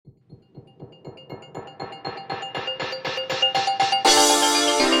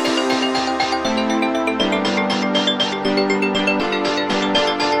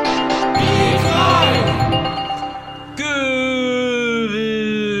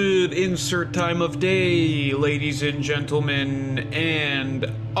insert time of day, ladies and gentlemen, and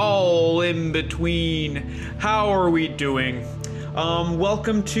all in between. How are we doing?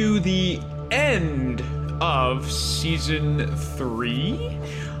 Welcome to the end of Season 3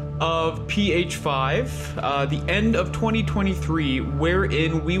 of ph5, the end of 2023,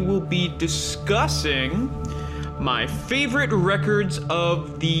 wherein we will be discussing my favorite records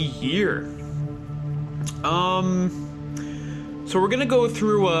of the year. So we're gonna go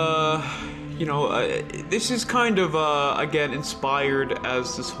through, this is kind of, again, inspired,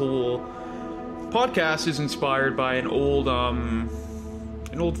 as this whole podcast is inspired by an old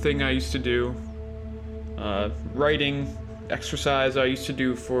thing I used to do, writing exercise I used to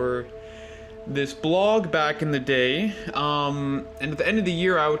do for this blog back in the day, and at the end of the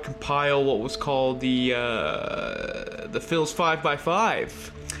year I would compile what was called the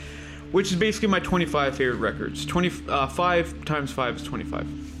ph5x5, which is basically my 25 favorite records. 5 times 5 is 25.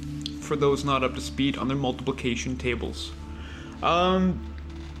 For those not up to speed on their multiplication tables. So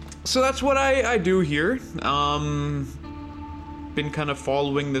that's what I do here. Been kind of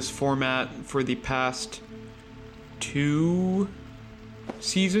following this format for the past 2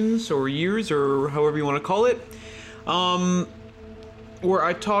 seasons or years, or however you want to call it. Where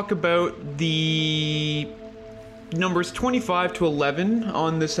I talk about the numbers 25 to 11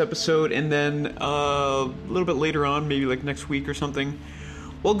 on this episode, and then a little bit later on, maybe like next week or something,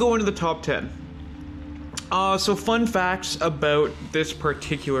 we'll go into the top 10. So fun facts about this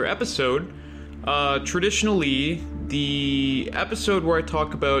particular episode. Traditionally, the episode where I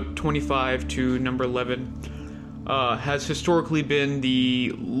talk about 25 to number 11 has historically been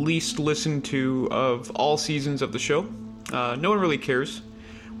the least listened to of all seasons of the show. No one really cares,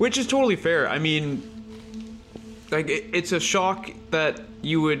 which is totally fair. I mean, like, it's a shock that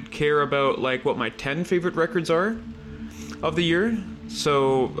you would care about, like, what my 10 favorite records are of the year.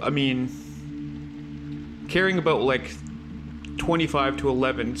 So, I mean, caring about, like, 25 to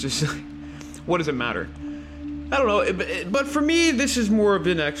 11, just, what does it matter? I don't know, but for me, this is more of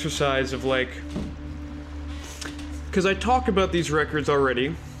an exercise of, like, because I talked about these records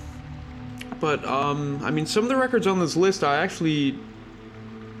already, but, I mean, some of the records on this list I actually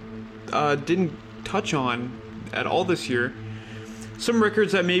didn't touch on at all this year. Some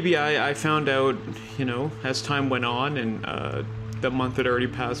records that maybe I found out, as time went on and the month had already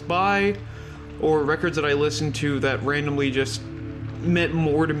passed by, or records that I listened to that randomly just meant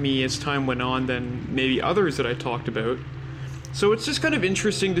more to me as time went on than maybe others that I talked about. So it's just kind of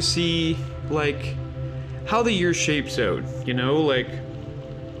interesting to see, like, how the year shapes out, like,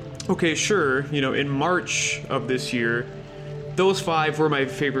 okay, sure, in March of this year, those 5 were my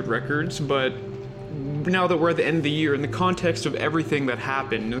favorite records, but now that we're at the end of the year, in the context of everything that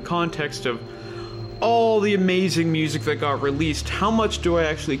happened, in the context of all the amazing music that got released, how much do I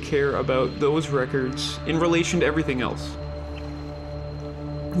actually care about those records in relation to everything else?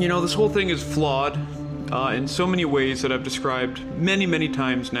 This whole thing is flawed in so many ways that I've described many, many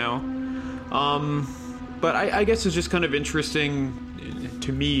times now. But I guess it's just kind of interesting,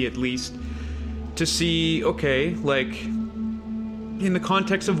 to me at least, to see, okay, like, in the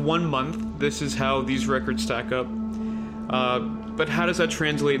context of 1 month, this is how these records stack up. But how does that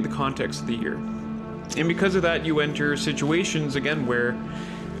translate in the context of the year? And because of that, you enter situations, again, where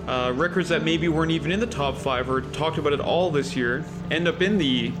records that maybe weren't even in the top 5 or talked about at all this year end up in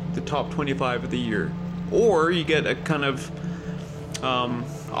the top 25 of the year. Or you get a kind of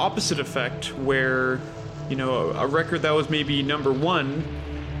opposite effect where, a record that was maybe number 1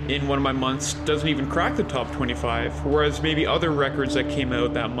 in one of my months doesn't even crack the top 25, whereas maybe other records that came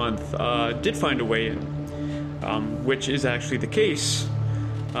out that month did find a way in, which is actually the case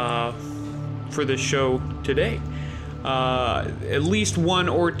for this show today. At least 1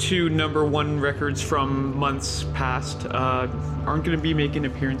 or 2 number 1 records from months past aren't going to be making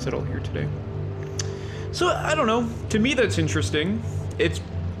an appearance at all here today. So, I don't know. To me, that's interesting. It's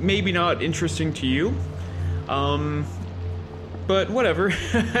maybe not interesting to you. But whatever.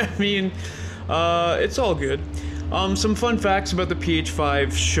 I mean, it's all good. Some fun facts about the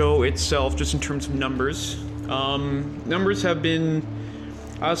ph5 show itself, just in terms of numbers. Numbers have been,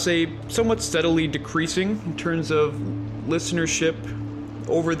 I'll say, somewhat steadily decreasing in terms of listenership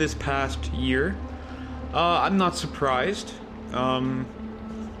over this past year. I'm not surprised.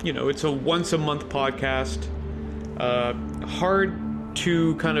 It's a once-a-month podcast. Hard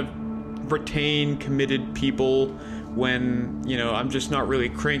to kind of retain committed people when, I'm just not really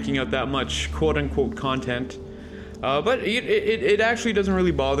cranking out that much quote-unquote content. But it actually doesn't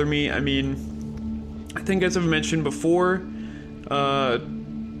really bother me. I mean, I think, as I've mentioned before, I'm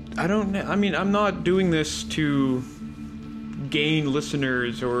not doing this to gain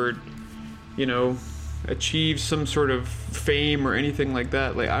listeners or you know, achieve some sort of fame or anything like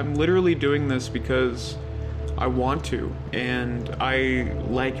that. Like, I'm literally doing this because I want to, and I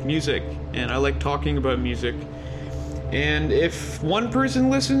like music, and I like talking about music. And if one person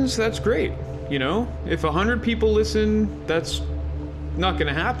listens, that's great. You know, if 100 people listen, that's not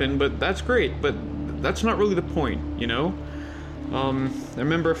gonna happen, but that's great. But that's not really the point, you know? I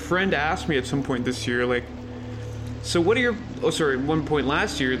remember a friend asked me at some point this year, like, so what are your, one point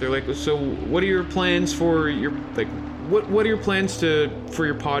last year, they're like, so what are your plans for your, like, what are your plans for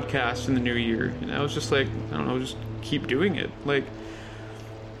your podcast in the new year? And I was just like, I don't know, just keep doing it. Like,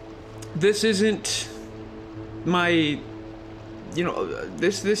 this isn't my, you know,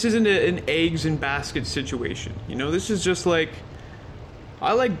 this isn't an eggs and basket situation. You know, this is just like,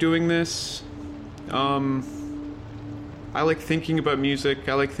 I like doing this. I like thinking about music.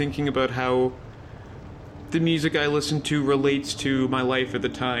 I like thinking about how the music I listen to relates to my life at the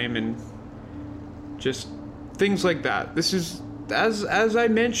time, and just things like that. This is, as I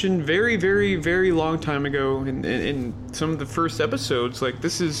mentioned very, very, very long time ago in some of the first episodes, like,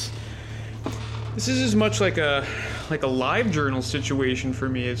 this is as much like a live journal situation for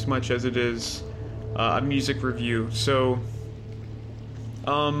me as much as it is a music review. So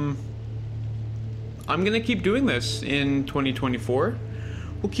I'm gonna keep doing this in 2024.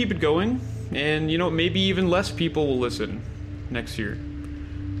 We'll keep it going, and, you know, maybe even less people will listen next year.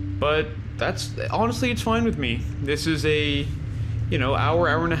 But that's, honestly, it's fine with me. This is a, you know, hour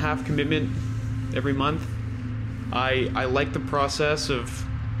and a half commitment every month. I like the process of,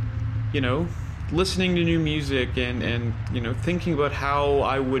 you know, listening to new music and you know, thinking about how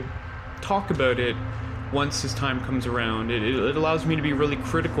I would talk about it once this time comes around. It allows me to be really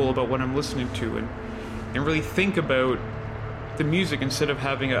critical about what I'm listening to, and really think about the music instead of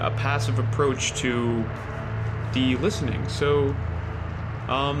having a passive approach to the listening. So,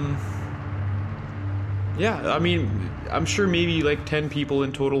 yeah, I mean, I'm sure maybe like 10 people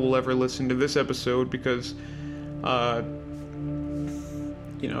in total will ever listen to this episode because,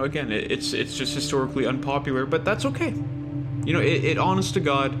 you know, again, it's just historically unpopular, but that's okay. You know, it honest to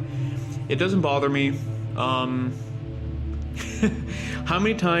God, it doesn't bother me. How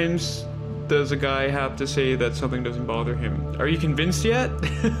many times does a guy have to say that something doesn't bother him? Are you convinced yet?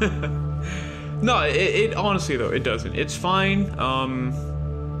 No, it honestly though, it doesn't. It's fine.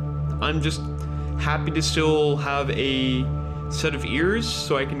 I'm just happy to still have a set of ears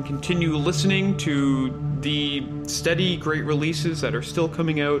so I can continue listening to the steady great releases that are still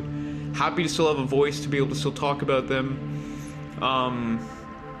coming out. Happy to still have a voice to be able to still talk about them.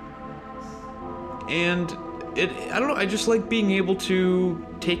 And I don't know, I just like being able to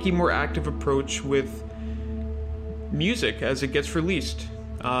take a more active approach with music as it gets released.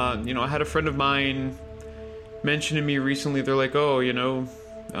 You know, I had a friend of mine mention to me recently, they're like, oh, you know,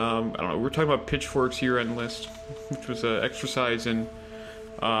 I don't know, we're talking about Pitchfork's year-end list, which was an exercise in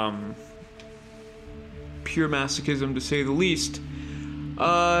pure masochism, to say the least.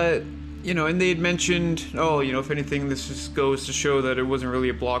 You know, and they had mentioned, oh, you know, if anything, this just goes to show that it wasn't really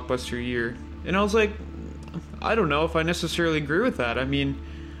a blockbuster year. And I was like, I don't know if I necessarily agree with that. I mean,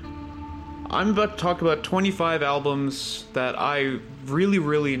 I'm about to talk about 25 albums that I really,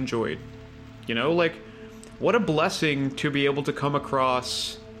 really enjoyed. You know, like, what a blessing to be able to come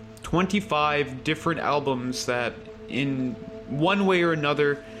across 25 different albums that, in one way or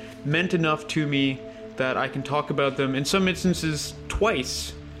another, meant enough to me that I can talk about them, in some instances,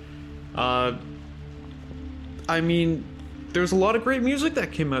 twice. I mean, there's a lot of great music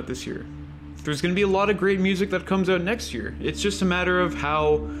that came out this year. There's going to be a lot of great music that comes out next year. It's just a matter of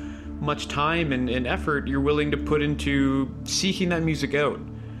how much time and effort you're willing to put into seeking that music out.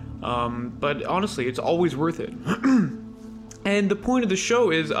 But honestly, it's always worth it. And the point of the show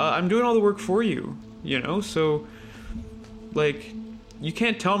is I'm doing all the work for you, you know? So, like, you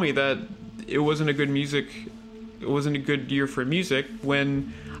can't tell me that it wasn't a good year for music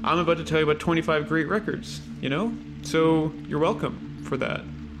when I'm about to tell you about 25 great records, you know? So, you're welcome for that,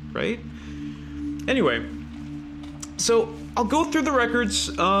 right? Anyway, so I'll go through the records.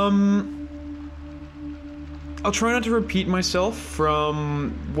 I'll try not to repeat myself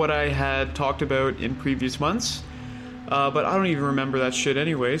from what I had talked about in previous months, but I don't even remember that shit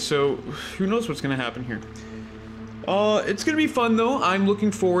anyway, so who knows what's gonna happen here. It's gonna be fun though. I'm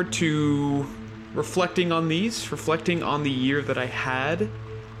looking forward to reflecting on the year that I had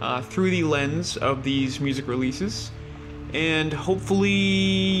through the lens of these music releases. And hopefully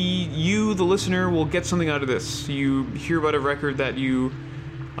you, the listener, will get something out of this. You hear about a record that you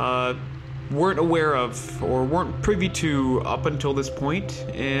weren't aware of or weren't privy to up until this point.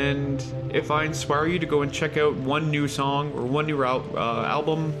 And if I inspire you to go and check out one new song or one new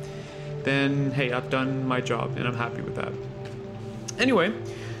album, then hey, I've done my job and I'm happy with that. Anyway,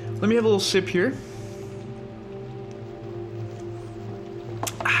 let me have a little sip here.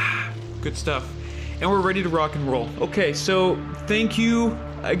 Good stuff. And we're ready to rock and roll. Okay, so thank you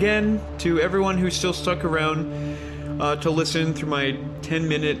again to everyone who's still stuck around to listen through my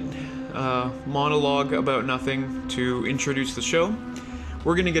 10-minute monologue about nothing to introduce the show.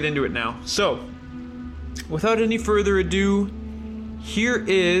 We're gonna get into it now. So, without any further ado, here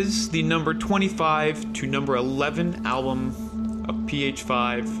is the number 25 to number 11 album of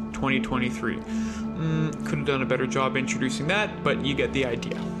ph5 2023. Could have done a better job introducing that, but you get the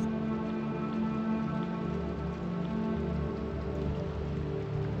idea.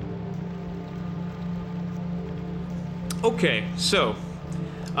 Okay, so,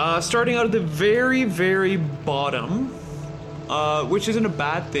 starting out at the very, very bottom, which isn't a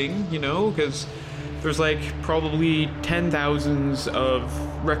bad thing, you know, because there's like probably 10,000s of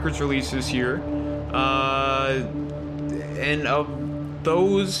records releases here, and of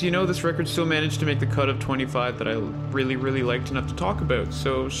those, you know, this record still managed to make the cut of 25 that I really, really liked enough to talk about,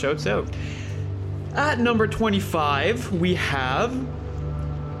 so shouts out. At number 25, we have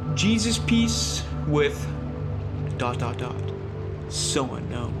Jesus Piece with ... So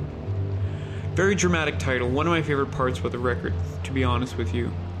Unknown. Very dramatic title. One of my favorite parts about the record, to be honest with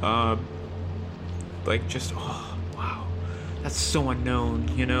you. Like just, oh, wow. That's so unknown,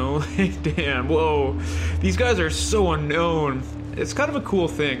 you know? Damn, whoa. These guys are so unknown. It's kind of a cool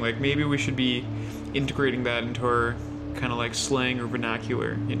thing. Like maybe we should be integrating that into our kind of like slang or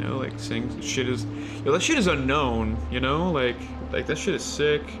vernacular, you know? Like saying shit is, yo, that shit is unknown, you know? Like that shit is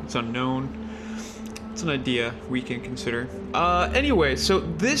sick. It's unknown. It's an idea we can consider. Anyway, so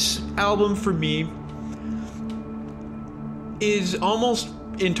this album for me is almost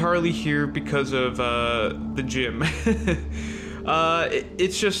entirely here because of the gym.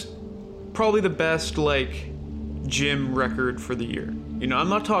 It's just probably the best like gym record for the year. You know, I'm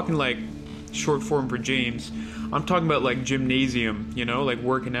not talking like short form for James. I'm talking about like gymnasium, you know, like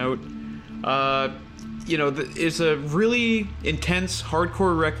working out. You know, it's a really intense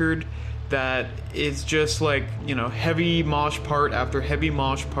hardcore record that is just like, you know, heavy mosh part after heavy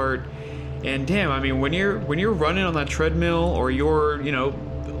mosh part. And damn, I mean, when you're running on that treadmill or you're, you know,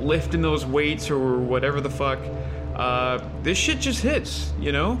 lifting those weights or whatever the fuck, this shit just hits,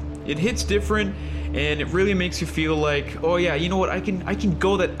 you know? It hits different, and it really makes you feel like, oh yeah, you know what, I can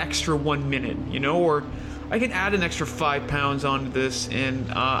go that extra 1 minute, you know, or I can add an extra 5 pounds onto this,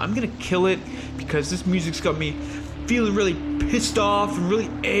 and I'm gonna kill it because this music's got me feeling really pissed off and really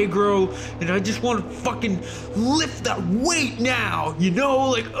aggro, and I just want to fucking lift that weight now, you know,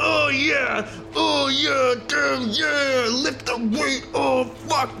 like, oh yeah, damn, yeah, lift that weight, oh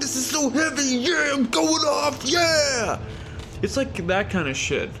fuck, this is so heavy, yeah, I'm going off, yeah, it's like that kind of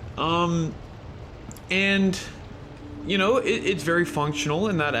shit, and, you know, it's very functional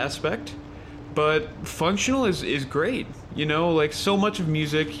in that aspect, but functional is great, you know, like, so much of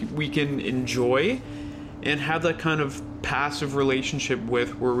music we can enjoy and have that kind of passive relationship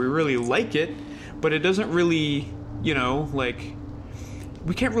with where we really like it, but it doesn't really, you know, like,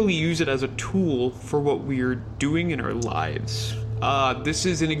 we can't really use it as a tool for what we're doing in our lives. This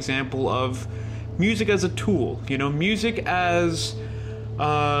is an example of music as a tool, you know, music as,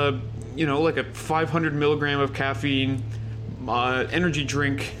 you know, like a 500 milligram of caffeine, energy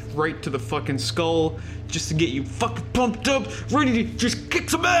drink right to the fucking skull, just to get you fucking pumped up, ready to just kick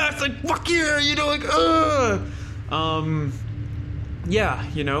some ass, like, fuck yeah, you know, like, yeah,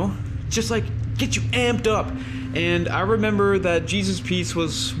 you know, just like, get you amped up. And I remember that Jesus Piece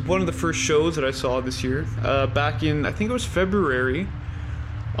was one of the first shows that I saw this year, back in, I think it was February,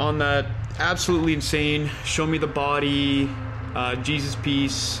 on that absolutely insane Show Me the Body, Jesus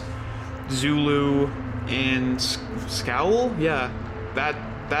Piece, Zulu, and Scowl, yeah,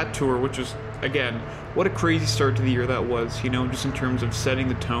 that tour, which was, again, what a crazy start to the year that was, you know, just in terms of setting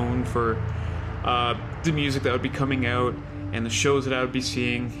the tone for the music that would be coming out and the shows that I would be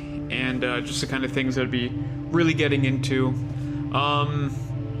seeing and just the kind of things I'd be really getting into.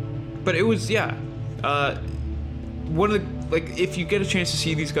 But it was, yeah, one of the, like, if you get a chance to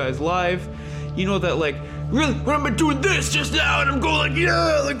see these guys live, you know that, like, really, when I'm doing this just now and I'm going like,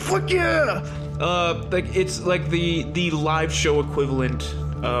 yeah, like, fuck yeah, like, it's like the live show equivalent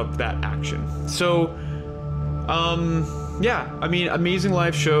of that action. So, yeah, I mean, amazing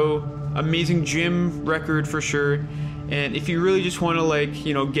live show, amazing gym record for sure, and if you really just want to, like,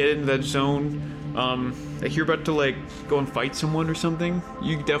 you know, get into that zone, like you're about to, like, go and fight someone or something,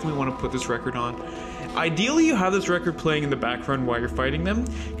 you definitely want to put this record on. Ideally, you have this record playing in the background while you're fighting them,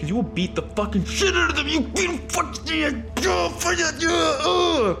 because you will beat the fucking shit out of them. You beat them, fuck yeah,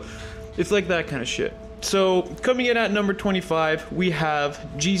 It's like that kind of shit. So, coming in at number 25, we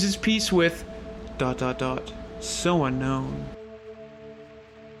have Jesus Piece with ... So unknown.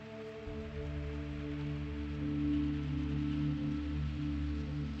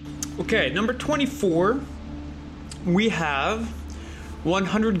 Okay, number 24, we have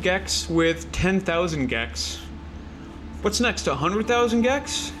 100 gex with 10,000 gex. What's next? 100,000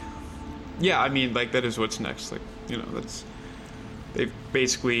 gex? Yeah, I mean, like, that is what's next. Like, you know, that's... They've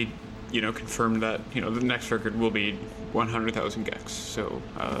basically, you know, confirmed that, you know, the next record will be 100,000 gex. So,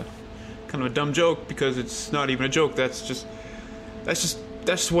 kind of a dumb joke, because it's not even a joke. That's just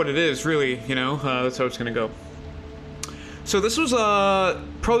what it is, really, you know? That's how it's gonna go. So this was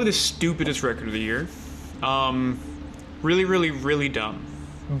probably the stupidest record of the year. Really, really, really dumb.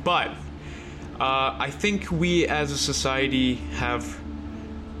 But I think we as a society have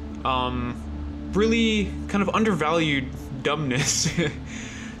really kind of undervalued dumbness.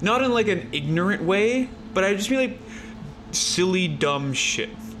 Not in like an ignorant way, but I just mean like silly, dumb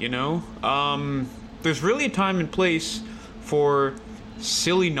shit, you know? There's really a time and place for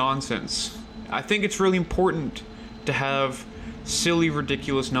silly nonsense. I think it's really important to have silly,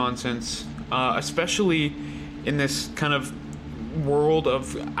 ridiculous nonsense, especially in this kind of world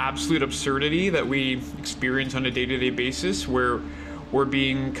of absolute absurdity that we experience on a day-to-day basis, where we're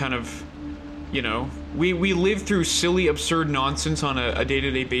being kind of, you know, we live through silly, absurd nonsense on a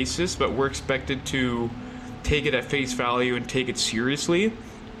day-to-day basis, but we're expected to take it at face value and take it seriously.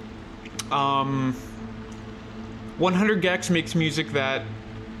 100 gex makes music that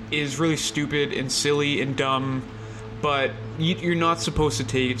is really stupid and silly and dumb, but you're not supposed to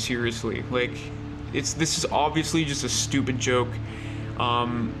take it seriously. Like, this is obviously just a stupid joke.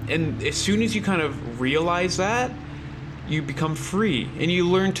 And as soon as you kind of realize that, you become free, and you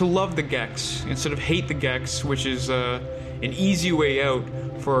learn to love the gex instead of hate the gex, which is an easy way out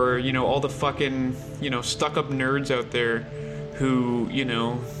for, you know, all the fucking, you know, stuck-up nerds out there who, you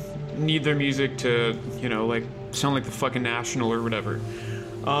know, need their music to, you know, like, sound like the fucking National or whatever.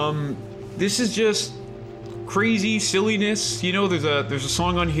 This is just crazy silliness. You know, there's a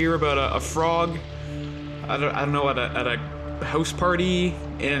song on here about a frog. I don't know, at a house party,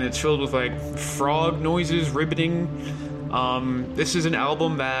 and it's filled with like frog noises, ribbiting. This is an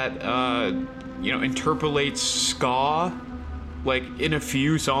album that you know, interpolates ska like in a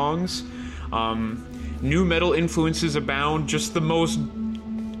few songs. Nu metal influences abound. Just the most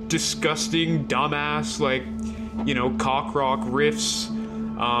disgusting, dumbass, like, you know, cock rock riffs.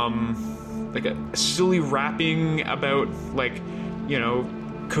 Like a silly rapping about, like, you know,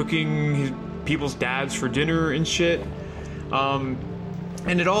 cooking people's dads for dinner and shit. And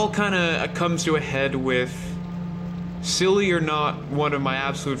it all kind of comes to a head with Silly or Not, one of my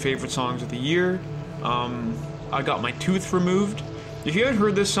absolute favorite songs of the year. I Got My Tooth Removed. If you haven't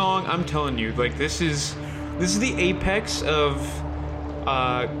heard this song, I'm telling you, like, this is the apex of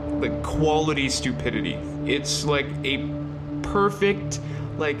like quality stupidity. It's like a perfect,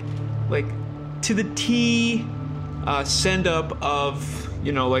 like to the T send up of,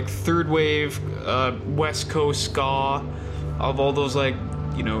 you know, like third wave West Coast ska, of all those, like,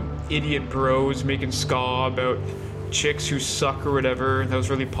 you know, idiot bros making ska about chicks who suck or whatever. That was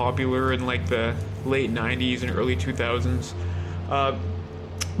really popular in like the late 90s and early 2000s.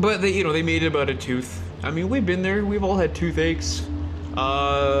 But they, you know, they made it about a tooth. I mean, we've been there. We've all had toothaches.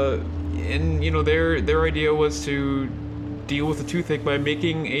 And, you know, their idea was to deal with the toothache by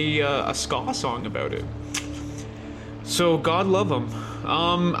making a ska song about it. So God love them.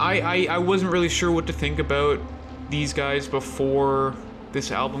 I wasn't really sure what to think about these guys before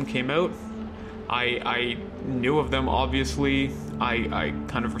this album came out. I knew of them, obviously. I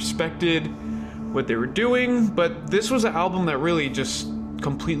kind of respected what they were doing, but this was an album that really just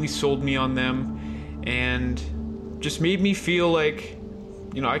completely sold me on them, and just made me feel like,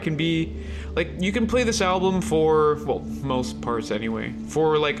 you know, I can be, like, you can play this album for, well, most parts anyway,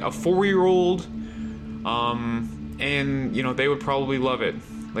 for like a 4-year-old, and, you know, they would probably love it.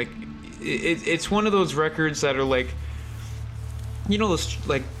 Like, it's one of those records that are like, you know, those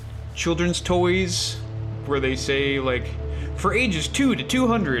like children's toys where they say like for ages 2 to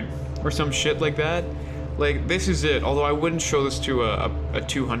 200 or some shit like that. Like, this is it. Although I wouldn't show this to a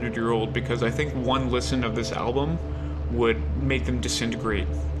 200-year-old, because I think one listen of this album would make them disintegrate,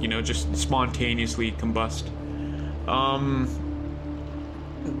 you know, just spontaneously combust.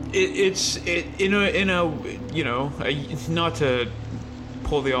 It's in a you know, not to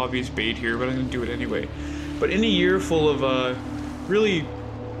pull the obvious bait here, but I'm gonna do it anyway. But in a year full of really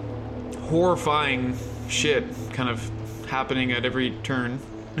horrifying shit kind of happening at every turn,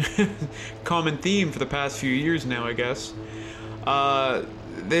 common theme for the past few years now, I guess.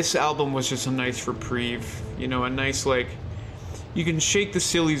 This album was just a nice reprieve, you know, a nice, like, you can shake the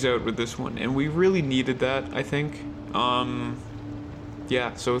sillies out with this one, and we really needed that, I think.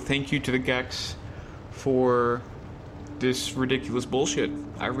 Yeah, so thank you to the Gex for this ridiculous bullshit.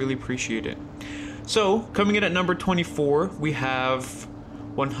 I really appreciate it. So, coming in at number 24, we have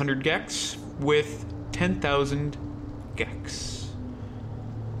 100 Gex with 10,000 Gex.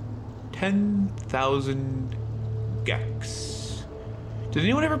 10,000 Gex. Did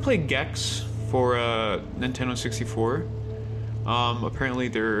anyone ever play Gex for Nintendo 64? Apparently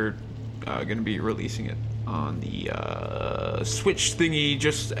they're going to be releasing it on the Switch thingy,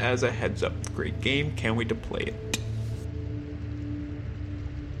 just as a heads up. Great game, can't wait to play it.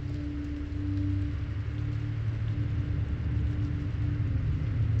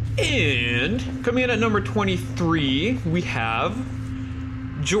 And coming in at number 23, we have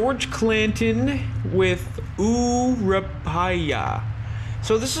George Clanton with Urapaya.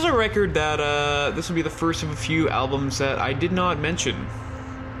 So this is a record that, this will be the first of a few albums that I did not mention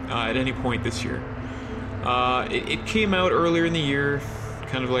at any point this year. It came out earlier in the year,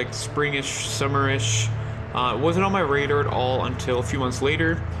 kind of like springish, summerish. It wasn't on my radar at all until a few months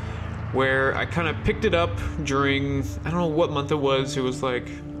later, where I kind of picked it up during, I don't know what month it was. It was like,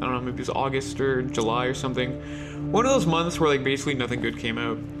 I don't know, maybe it was August or July or something. One of those months where like basically nothing good came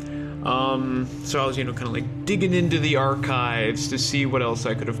out. So I was, you know, kind of like digging into the archives to see what else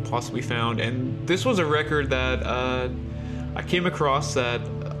I could have possibly found. And this was a record that I came across that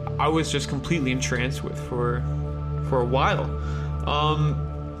I was just completely entranced with for a while.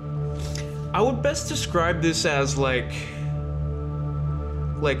 I would best describe this as like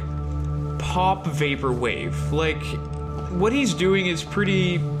pop vaporwave. Like, what he's doing is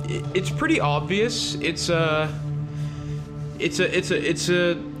pretty obvious. It's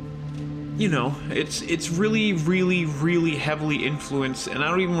you know, it's really, really, really heavily influenced, and I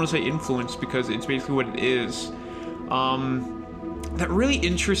don't even want to say influenced because it's basically what it is. That really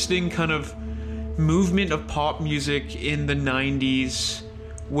interesting kind of movement of pop music in the 90s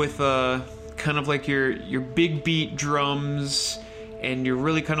with kind of like your big beat drums and your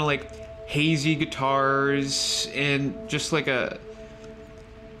really kind of like hazy guitars and just like a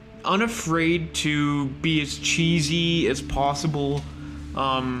unafraid to be as cheesy as possible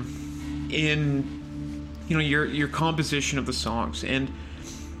in, you know, your composition of the songs. And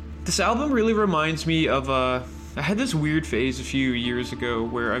this album really reminds me of I had this weird phase a few years ago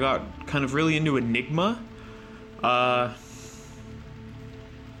where I got kind of really into Enigma.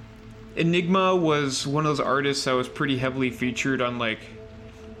 Enigma was one of those artists that was pretty heavily featured on like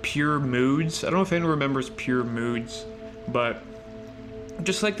Pure Moods. I don't know if anyone remembers Pure Moods, but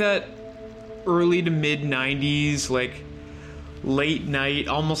just like that early to mid 90s, like late night,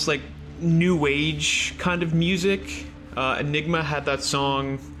 almost like new age kind of music. Enigma had that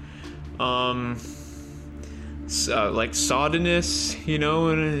song like Sawdiness, you know,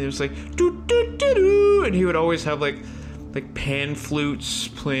 and it was like doo doo doo doo, and he would always have like pan flutes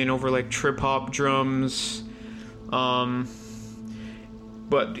playing over like trip hop drums. But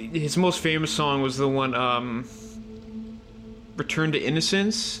his most famous song was the one Return to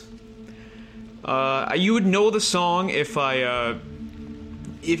Innocence. You would know the song if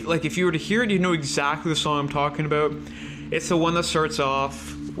if you were to hear it, you'd know exactly the song I'm talking about. It's the one that starts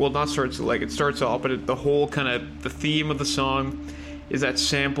off, well, not starts, like it starts off, but the whole kind of, the theme of the song is that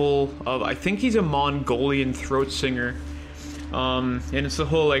sample of, I think he's a Mongolian throat singer. And it's the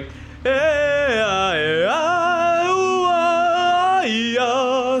whole like,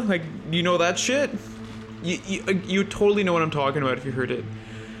 like, you know that shit? You totally know what I'm talking about if you heard it.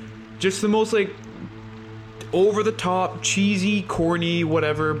 Just the most like over the top, cheesy, corny,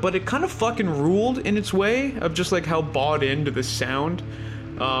 whatever, but it kind of fucking ruled in its way of just like how bought into the sound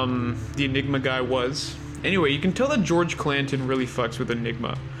the Enigma guy was. Anyway, you can tell that George Clanton really fucks with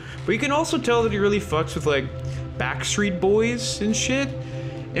Enigma, but you can also tell that he really fucks with like Backstreet Boys and shit.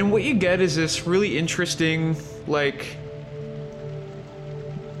 And what you get is this really interesting, like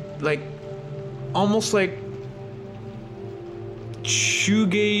almost like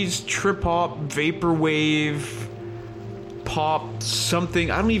shoegaze, trip hop, vaporwave, pop,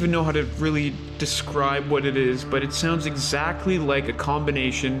 something. I don't even know how to really describe what it is, but it sounds exactly like a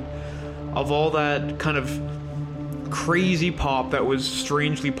combination of all that kind of crazy pop that was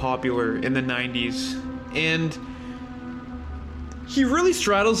strangely popular in the 90s. And he really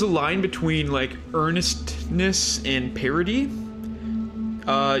straddles the line between like earnestness and parody.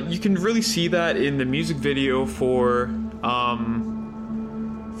 You can really see that in the music video for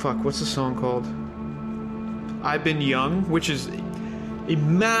what's the song called? I've Been Young, which is A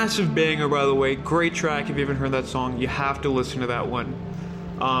massive banger, by the way. Great track. If you haven't heard that song, you have to listen to that one.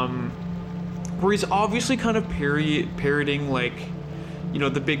 Where he's obviously kind of parroting, like, you know,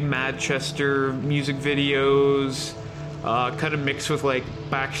 the big Manchester music videos, kind of mixed with, like,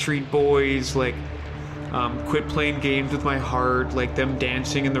 Backstreet Boys, like, Quit Playing Games With My Heart, like them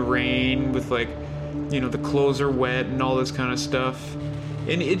dancing in the rain with, like, you know, the clothes are wet and all this kind of stuff.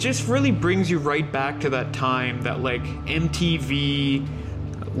 And it just really brings you right back to that time, that, like, MTV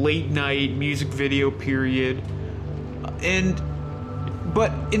late night music video period.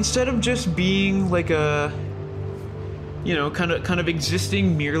 But instead of just being like a, you know, kind of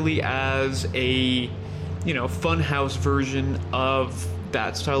existing merely as a, you know, funhouse version of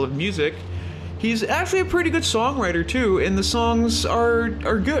that style of music, he's actually a pretty good songwriter too, and the songs are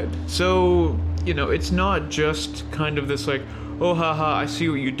good. So, you know, it's not just kind of this like, oh haha, I see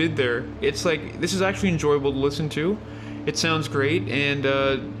what you did there. It's like, this is actually enjoyable to listen to. It sounds great, and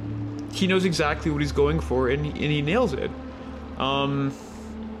he knows exactly what he's going for, and he nails it.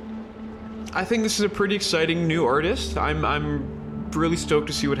 I think this is a pretty exciting new artist. I'm really stoked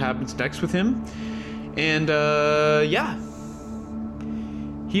to see what happens next with him. And yeah.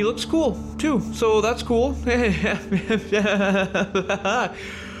 He looks cool too, so that's cool. The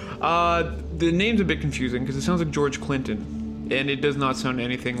name's a bit confusing because it sounds like George Clinton, and it does not sound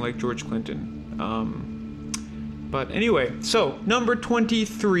anything like George Clinton. But anyway, so number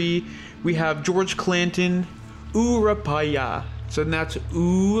 23, we have George Clinton, Urapaya. So that's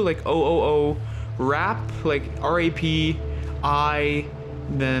ooh, like O-O-O, rap, like R-A-P-I,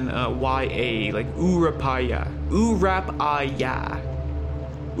 then Y-A, like Urapaya. Urapaya.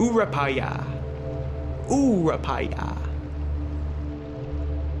 Urapaya. Urapaya.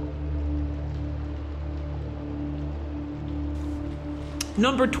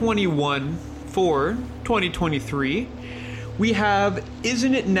 Number 21 for 2023, we have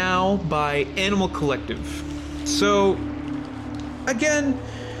Isn't It Now by Animal Collective. So, again,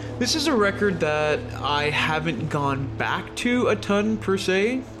 this is a record that I haven't gone back to a ton per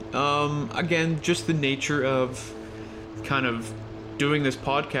se. Again, just the nature of kind of doing this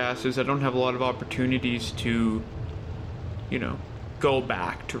podcast is I don't have a lot of opportunities to, you know, go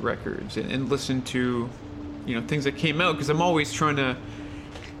back to records and listen to, you know, things that came out, because I'm always trying to,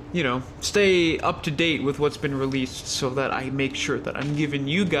 you know, stay up to date with what's been released so that I make sure that I'm giving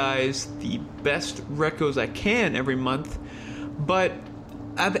you guys the best recos I can every month. But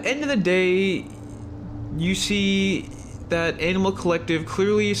at the end of the day, you see that Animal Collective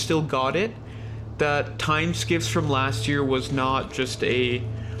clearly still got it. That Time Skips from last year was not just a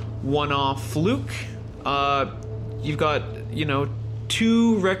one-off fluke. You've got, you know,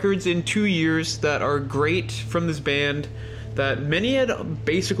 2 records in 2 years that are great from this band that many had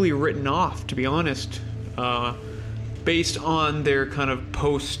basically written off, to be honest, based on their kind of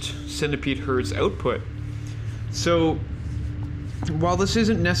post-Centipede Herds output. So, while this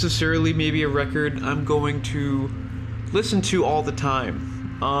isn't necessarily maybe a record I'm going to listen to all the time,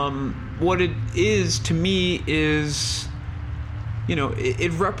 what it is to me is, you know,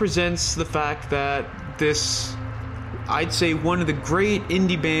 it represents the fact that this, I'd say, one of the great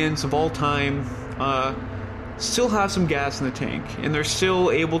indie bands of all time, still have some gas in the tank, and they're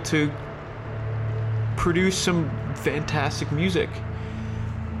still able to produce some fantastic music.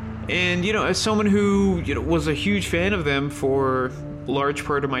 And, you know, as someone who, you know, was a huge fan of them for a large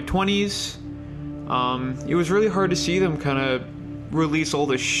part of my 20s, it was really hard to see them kind of release all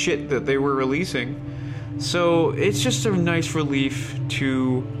the shit that they were releasing. So it's just a nice relief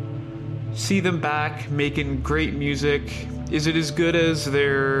to see them back making great music. Is it as good as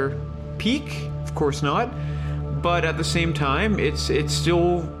their peak? Of course not. But at the same time, it's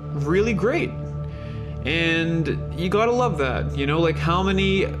still really great. And you gotta love that. You know, like how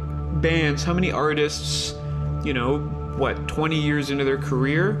many bands, how many artists, you know, 20 years into their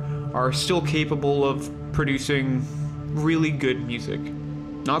career are still capable of producing really good music?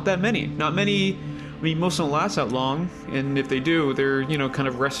 Not that many. Not many. I mean, most don't last that long. And if they do, they're, you know, kind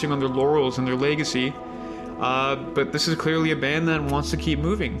of resting on their laurels and their legacy. But this is clearly a band that wants to keep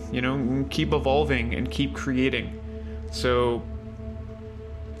moving, you know, and keep evolving and keep creating. So,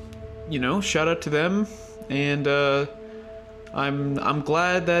 you know, shout out to them, and I'm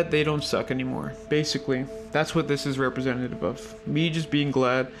glad that they don't suck anymore. Basically, that's what this is representative of. Me just being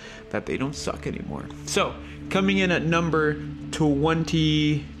glad that they don't suck anymore. So, coming in at number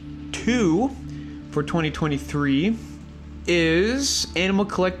 22 for 2023 is Animal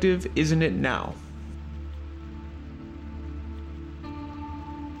Collective, Isn't It Now?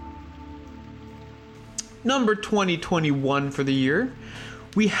 Number 2021 for the year,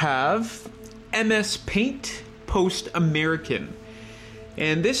 we have MS Paint, Post American.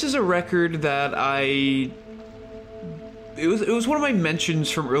 And this is a record that it was one of my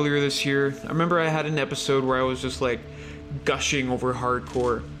mentions from earlier this year. I remember I had an episode where I was just like gushing over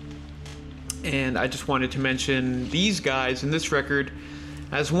hardcore, and I just wanted to mention these guys and this record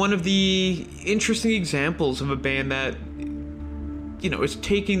as one of the interesting examples of a band that, you know, is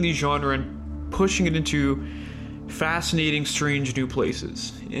taking the genre and pushing it into fascinating, strange new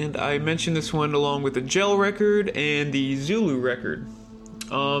places. And I mentioned this one along with the Gel record and the Zulu record.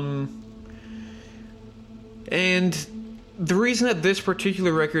 And the reason that this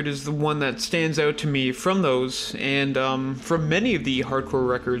particular record is the one that stands out to me from those, and from many of the hardcore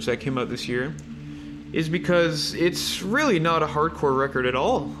records that came out this year, is because it's really not a hardcore record at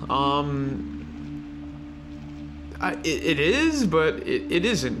all. It is, but it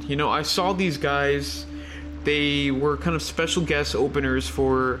isn't. You know, I saw these guys. They were kind of special guest openers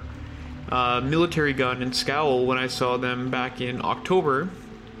for Military Gun and Scowl when I saw them back in October.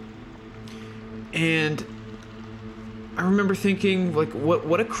 And I remember thinking, like,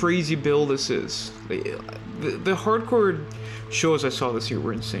 what a crazy bill this is. The hardcore shows I saw this year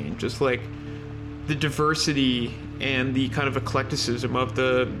were insane. Just like the diversity and the kind of eclecticism of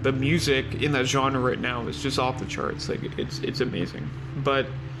the music in that genre right now is just off the charts. Like, it's amazing. But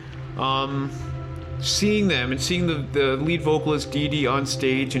seeing them and seeing the lead vocalist Dee on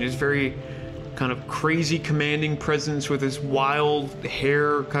stage and his very kind of crazy commanding presence with his wild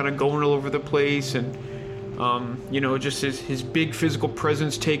hair kind of going all over the place, and you know, just his big physical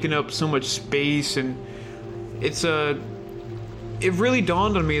presence taking up so much space, and it really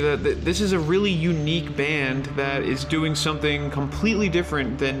dawned on me that this is a really unique band that is doing something completely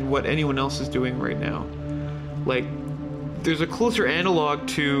different than what anyone else is doing right now. Like, there's a closer analog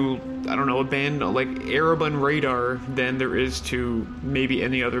to, I don't know, a band like Erebun Radar than there is to maybe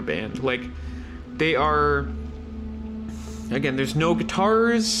any other band. Like, they are, again, there's no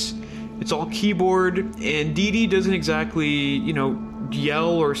guitars, it's all keyboard, and Dee doesn't exactly, you know, yell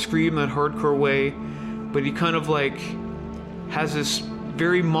or scream that hardcore way, but he kind of like has this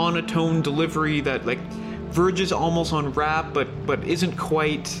very monotone delivery that like verges almost on rap, but isn't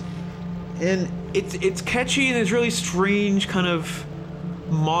quite. And it's catchy in this really strange kind of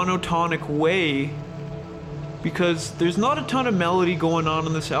monotonic way, because there's not a ton of melody going on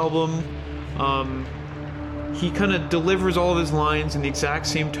in this album. He kind of delivers all of his lines in the exact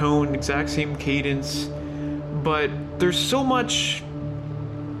same tone, exact same cadence, but there's so much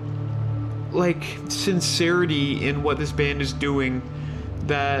like sincerity in what this band is doing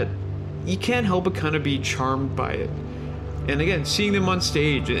that you can't help but kind of be charmed by it. And again, seeing them on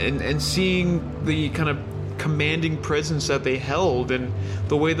stage and seeing the kind of commanding presence that they held and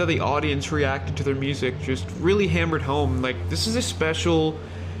the way that the audience reacted to their music just really hammered home, like, this is a special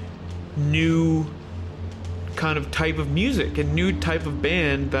new kind of type of music, a new type of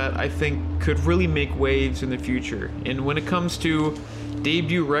band that I think could really make waves in the future. And when it comes to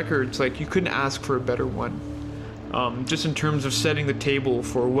debut records, like, you couldn't ask for a better one, just in terms of setting the table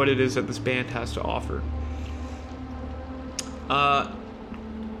for what it is that this band has to offer.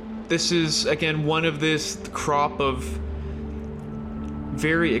 This is, again, one of this crop of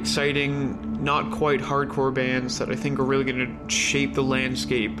very exciting, not quite hardcore bands that I think are really going to shape the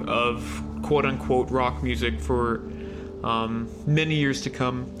landscape of quote-unquote rock music for many years to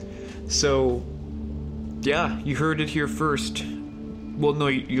come. So, yeah, you heard it here first. Well, no,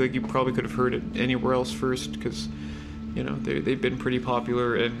 you probably could have heard it anywhere else first, because, you know, they've been pretty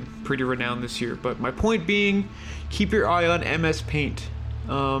popular and pretty renowned this year. But my point being, keep your eye on MS Paint.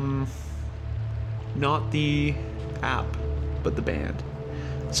 Not the app, but the band.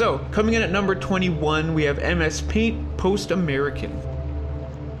 So, coming in at number 21, we have MS Paint, Post American.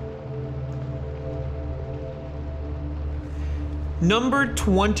 Number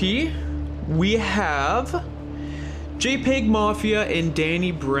 20, we have JPEG Mafia and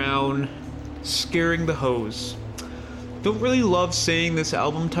Danny Brown, Scaring the Hose. Don't really love saying this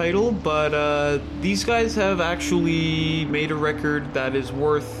album title, but these guys have actually made a record that is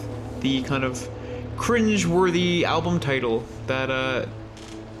worth the kind of cringe-worthy album title that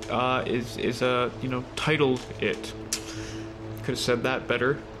is you know, titled it. Could have said that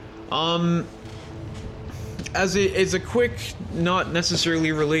better. As a quick, not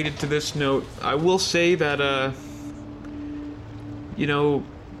necessarily related to this note, I will say that you know,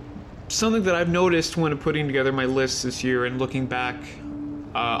 something that I've noticed when putting together my list this year and looking back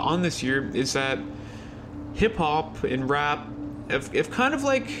on this year is that hip-hop and rap have kind of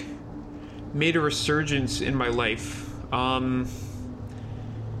like made a resurgence in my life. In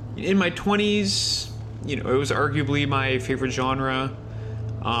my 20s, you know, it was arguably my favorite genre,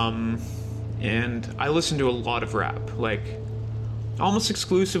 and I listened to a lot of rap. Like, almost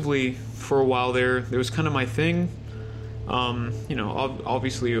exclusively for a while there. It was kind of my thing.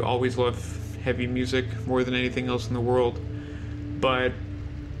 Obviously, always love heavy music more than anything else in the world. But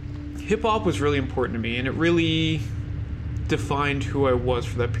hip-hop was really important to me, and it really defined who I was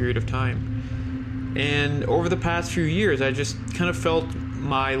for that period of time. And over the past few years, I just kind of felt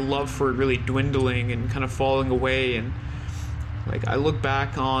my love for it really dwindling and kind of falling away. And like, I look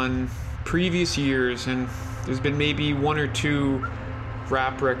back on previous years, and there's been maybe one or two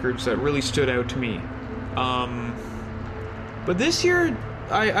rap records that really stood out to me. But this year,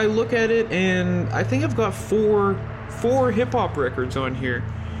 I look at it, and I think I've got four hip-hop records on here,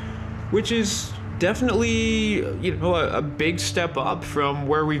 which is definitely, a big step up from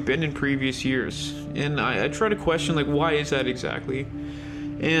where we've been in previous years. And I try to question, like, why is that exactly?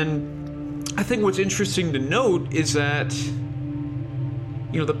 And I think what's interesting to note is that,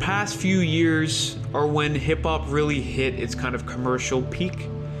 the past few years are when hip-hop really hit its kind of commercial peak.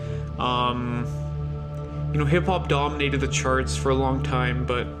 Hip-hop dominated the charts for a long time,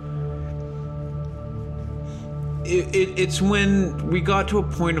 but it's when we got to a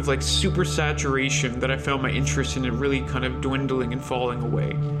point of like super saturation that I found my interest in it really kind of dwindling and falling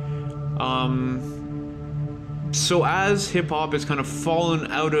away. So as hip-hop has kind of fallen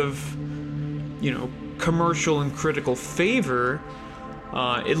out of, commercial and critical favor,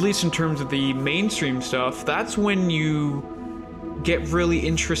 at least in terms of the mainstream stuff, that's when you get really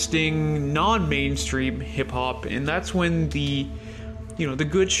interesting non-mainstream hip-hop, and that's when the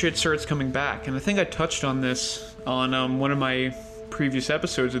good shit starts coming back. And I think I touched on this on one of my previous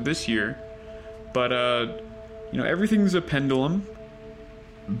episodes of this year, but everything's a pendulum.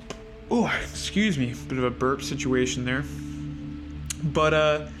 Oh, excuse me, bit of a burp situation there. But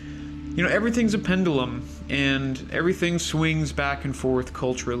everything's a pendulum, and everything swings back and forth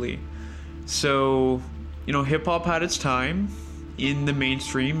culturally. So hip-hop had its time in the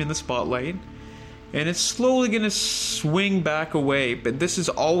mainstream, in the spotlight, and it's slowly going to swing back away. But this is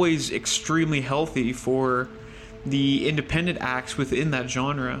always extremely healthy for the independent acts within that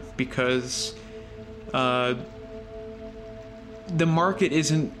genre, because the market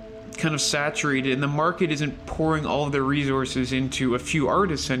isn't kind of saturated, and the market isn't pouring all of their resources into a few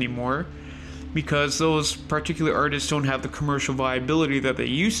artists anymore, because those particular artists don't have the commercial viability that they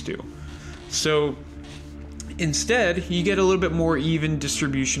used to. So instead, you get a little bit more even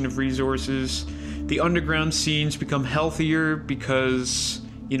distribution of resources. The underground scenes become healthier because,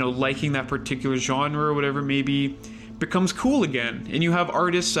 liking that particular genre or whatever maybe becomes cool again. And you have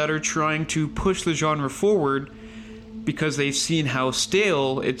artists that are trying to push the genre forward because they've seen how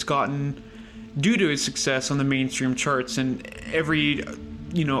stale it's gotten due to its success on the mainstream charts. And every,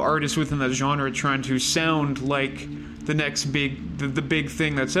 artist within that genre are trying to sound like the next the big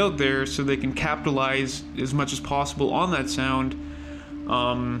thing that's out there, so they can capitalize as much as possible on that sound,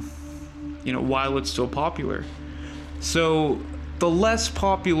 while it's still popular. So the less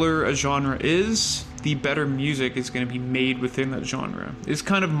popular a genre is, the better music is going to be made within that genre. It's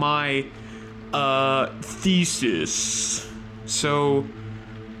kind of my thesis. So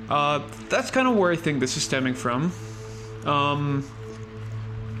that's kind of where I think this is stemming from.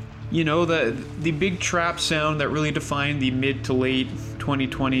 The big trap sound that really defined the mid to late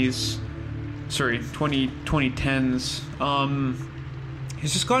 2010s,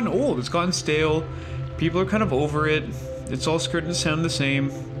 it's just gotten old. It's gotten stale. People are kind of over it. It's all starting to sound the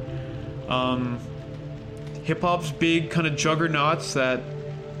same. Hip-hop's big kind of juggernauts that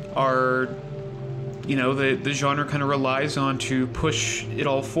are, the genre kind of relies on to push it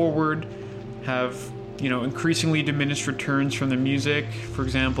all forward, have increasingly diminished returns from the music. For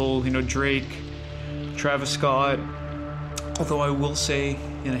example, Drake, Travis Scott. Although I will say,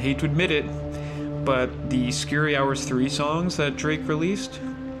 and I hate to admit it, but the Scary Hours 3 songs that Drake released,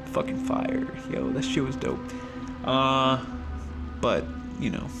 fucking fire. Yo, that shit was dope. But,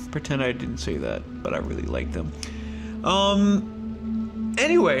 pretend I didn't say that, but I really like them.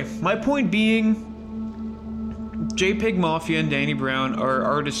 Anyway, my point being, JPEG Mafia and Danny Brown are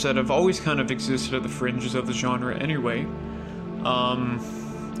artists that have always kind of existed at the fringes of the genre anyway.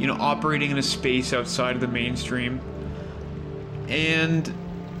 Operating in a space outside of the mainstream. And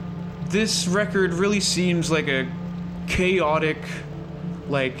this record really seems like a chaotic,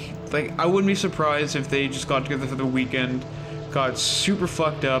 like I wouldn't be surprised if they just got together for the weekend, got super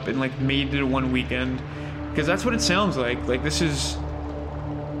fucked up, and made it a one weekend, because that's what it sounds like. Like this is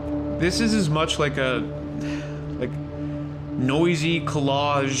as much like a noisy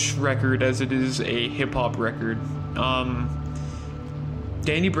collage record as it is a hip-hop record.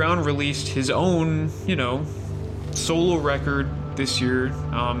 Danny Brown released his own, solo record this year,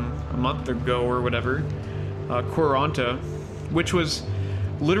 a month ago or whatever, Quaranta, which was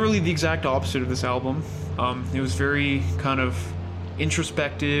literally the exact opposite of this album. It was very kind of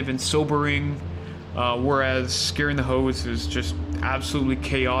introspective and sobering, whereas Scaring the Hose is just absolutely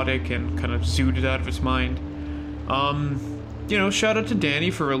chaotic and kind of zooted out of its mind. Shout out to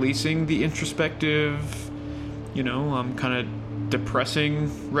Danny for releasing the introspective, kind of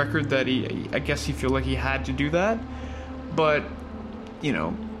depressing record that I guess he felt like he had to do that. But,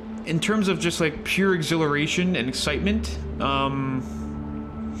 in terms of just like pure exhilaration and excitement,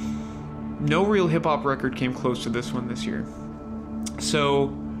 no real hip-hop record came close to this one this year.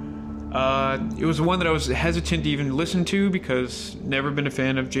 So it was one that I was hesitant to even listen to because never been a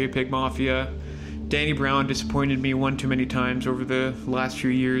fan of JPEG Mafia. Danny Brown disappointed me one too many times over the last few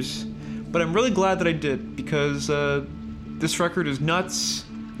years. But I'm really glad that I did, because this record is nuts,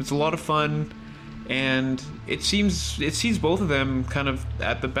 it's a lot of fun, and it sees both of them kind of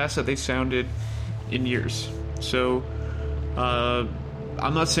at the best that they sounded in years. So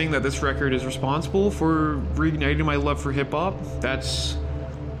I'm not saying that this record is responsible for reigniting my love for hip-hop. That's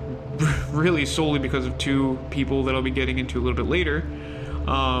really solely because of two people that I'll be getting into a little bit later.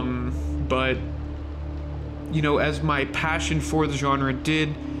 But, as my passion for the genre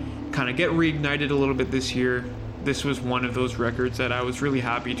did kind of get reignited a little bit this year, this was one of those records that I was really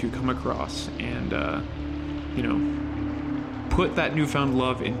happy to come across and, put that newfound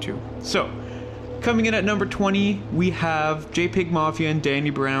love into. So, coming in at number 20, we have JPEG Mafia and Danny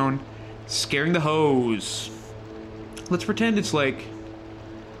Brown, Scaring the Hose. Let's pretend it's like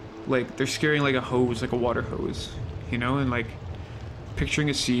they're scaring like a hose, like a water hose, and like picturing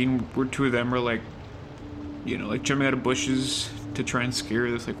a scene where two of them are like jumping out of bushes to try and scare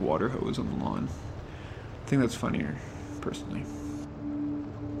this like water hose on the lawn. I think that's funnier, personally.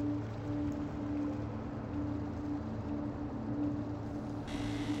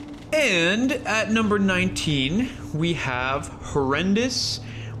 And at number 19, we have Horrendous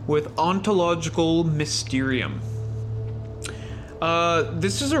with Ontological Mysterium.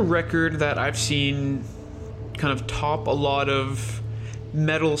 This is a record that I've seen kind of top a lot of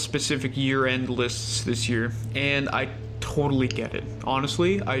metal-specific year-end lists this year, and I totally get it.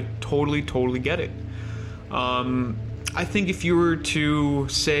 Honestly, I totally get it. I think if you were to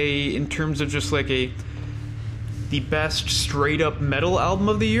say, in terms of just like the best straight-up metal album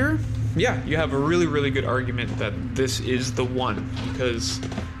of the year, yeah, you have a really good argument that this is the one, because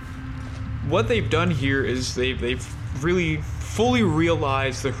what they've done here is they've really fully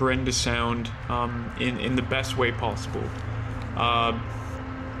realized the Horrendous sound in the best way possible.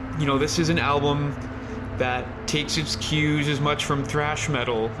 This is an album that takes its cues as much from thrash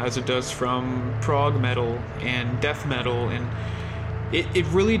metal as it does from prog metal and death metal, and it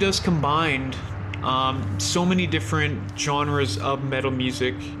really does combine so many different genres of metal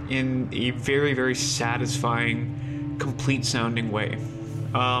music in a very satisfying, complete sounding way.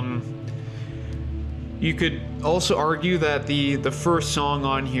 You could also argue that the first song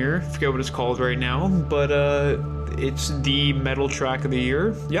on here, I forget what it's called right now, but it's the metal track of the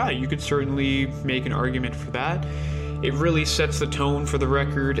year. Yeah, you could certainly make an argument for that. It really sets the tone for the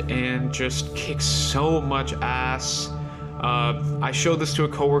record and just kicks so much ass. I showed this to a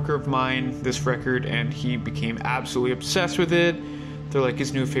coworker of mine, this record, and he became absolutely obsessed with it. They're like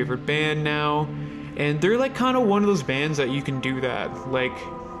his new favorite band now, and they're like kind of one of those bands that you can do that. Like,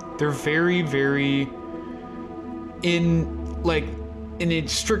 they're very in a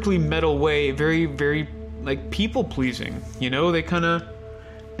strictly metal way, very like people pleasing.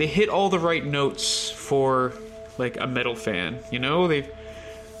 They hit all the right notes for like a metal fan.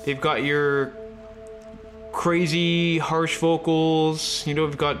 They've got your crazy harsh vocals,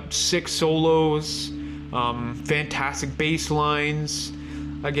 we've got sick solos, fantastic bass lines.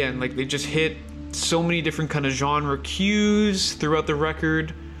 Again, like, they just hit so many different kind of genre cues throughout the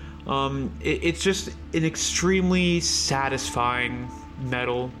record. It's just an extremely satisfying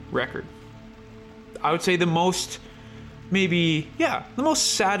metal record. I would say the most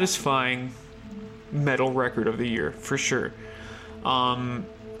satisfying metal record of the year, for sure.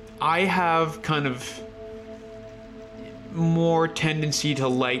 I have kind of more tendency to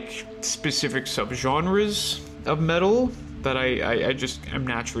like specific subgenres of metal that I just am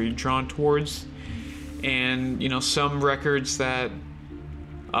naturally drawn towards, and some records that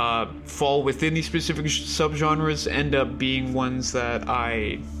fall within these specific subgenres end up being ones that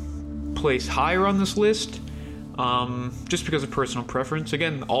I place higher on this list, just because of personal preference.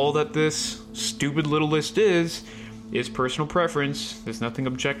 Again, all that this stupid little list is personal preference. There's nothing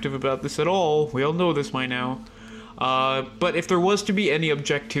objective about this at all. We all know this by now. But if there was to be any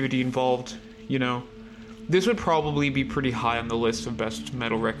objectivity involved, this would probably be pretty high on the list of best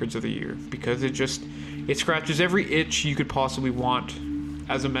metal records of the year, because It scratches every itch you could possibly want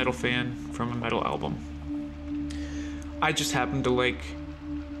as a metal fan from a metal album. I just happen to like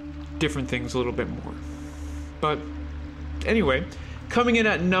different things a little bit more. But anyway, coming in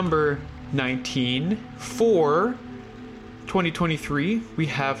at number 19 for 2023, we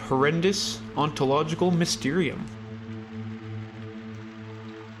have Horrendous Ontological Mysterium.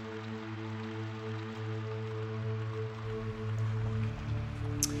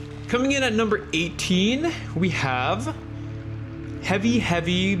 Coming in at number 18, we have Heavy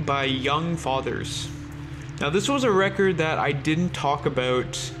Heavy by Young Fathers. Now, this was a record that I didn't talk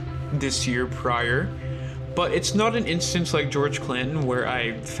about this year prior, but it's not an instance like George Clinton where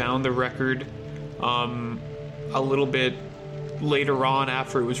I found the record a little bit later on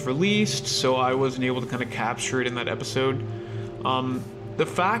after it was released, so I wasn't able to kind of capture it in that episode. The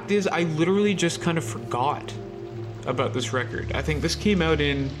fact is, I literally just kind of forgot about this record. I think this came out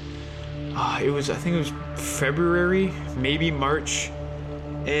in I think it was February, maybe March,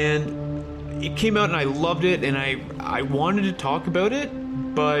 and it came out and I loved it, and I wanted to talk about it,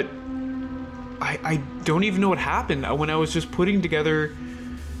 but I don't even know what happened. When I was just putting together,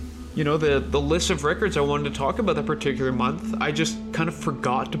 you know, the list of records I wanted to talk about that particular month, I just kind of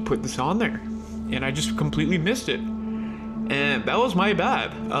forgot to put this on there, and I just completely missed it. And that was my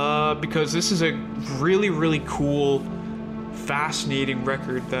bad, because this is a really, really cool, fascinating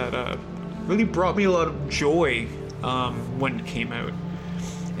record that really brought me a lot of joy when it came out.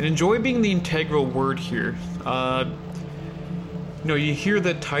 And enjoy being the integral word here. You know, you hear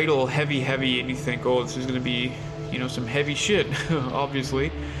the title Heavy Heavy and you think, oh, this is going to be, you know, some heavy shit,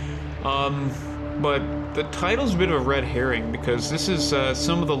 obviously. But the title's a bit of a red herring, because this is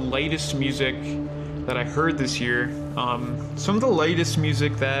some of the lightest music that I heard this year. Some of the lightest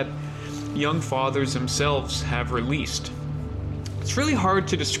music that Young Fathers themselves have released. It's really hard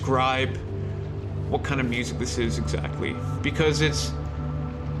to describe what kind of music this is exactly, because it's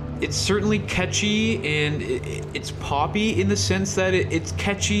certainly catchy, and it's poppy in the sense that it's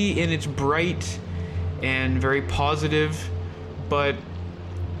catchy and it's bright and very positive, but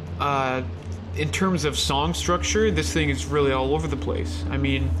in terms of song structure, this thing is really all over the place. I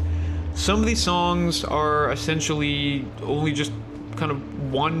mean, some of these songs are essentially only just kind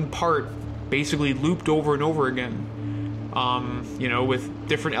of one part basically looped over and over again, you know, with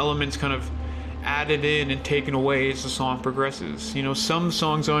different elements kind of added in and taken away as the song progresses. You know, some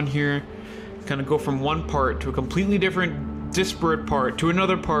songs on here kind of go from one part to a completely different disparate part to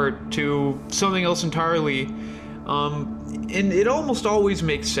another part to something else entirely, and it almost always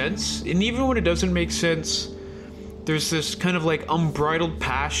makes sense. And even when it doesn't make sense, there's this kind of like unbridled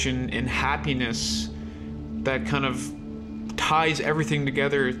passion and happiness that kind of ties everything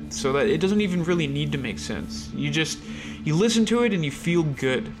together, so that it doesn't even really need to make sense. You listen to it and you feel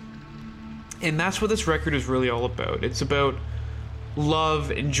good. And that's what this record is really all about. It's about love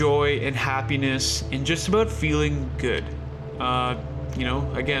and joy and happiness and just about feeling good. You know,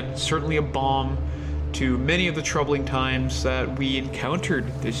 again, certainly a balm to many of the troubling times that we encountered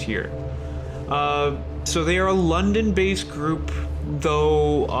this year. So they are a London-based group,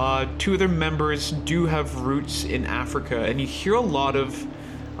 though two of their members do have roots in Africa, and you hear a lot of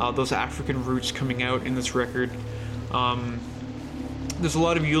those African roots coming out in this record. There's a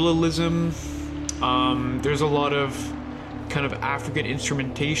lot of Eulalism, there's a lot of kind of African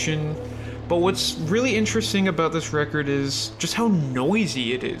instrumentation, but what's really interesting about this record is just how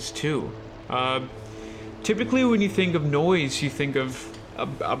noisy it is too. Typically when you think of noise, you think of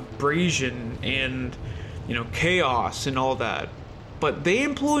abrasion and, you know, chaos and all that, but they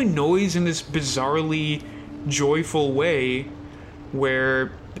employ noise in this bizarrely joyful way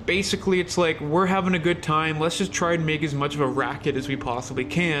where basically it's like, we're having a good time, let's just try and make as much of a racket as we possibly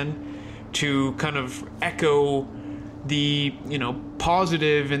can to kind of echo the, you know,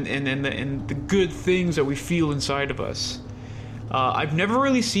 positive and the good things that we feel inside of us. I've never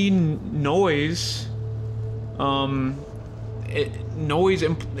really seen noise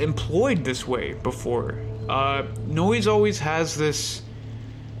employed this way before. Noise always has this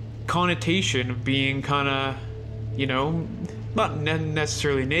connotation of being kind of, you know, not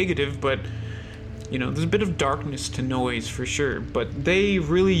necessarily negative, but, you know, there's a bit of darkness to noise for sure. But they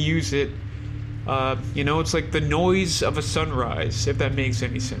really use it, you know, it's like the noise of a sunrise, if that makes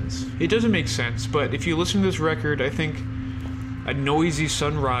any sense. It doesn't make sense, but if you listen to this record, I think a noisy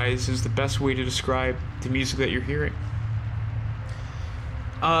sunrise is the best way to describe the music that you're hearing.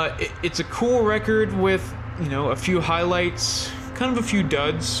 It's a cool record with, you know, a few highlights, kind of a few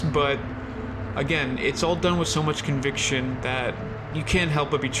duds, but again, it's all done with so much conviction that you can't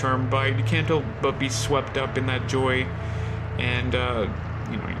help but be charmed by it. You can't help but be swept up in that joy. And,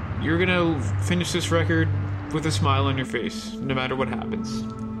 you're gonna finish this record with a smile on your face, no matter what happens.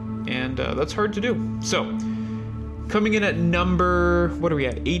 And that's hard to do. So, coming in at number, what are we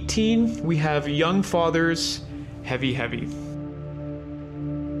at, 18? We have Young Father's Heavy Heavy.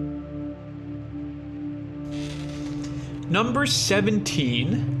 Number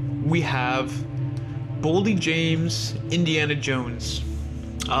 17, we have Boldy James, Indiana Jones.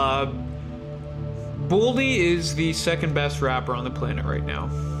 Boldy is the second best rapper on the planet right now.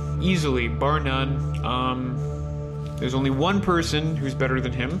 Easily, bar none. There's only one person who's better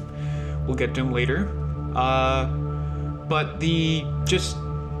than him. We'll get to him later. But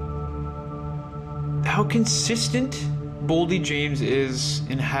how consistent Boldy James is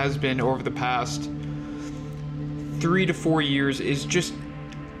and has been over the past 3 to 4 years is just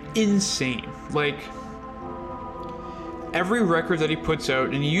insane. Like, every record that he puts out,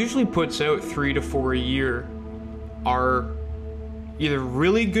 and he usually puts out 3 to 4 a year, are either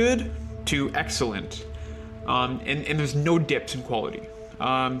really good to excellent. And there's no dips in quality.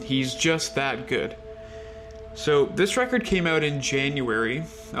 He's just that good. So this record came out in January.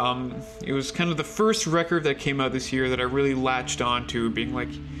 It was kind of the first record that came out this year that I really latched on to, being like,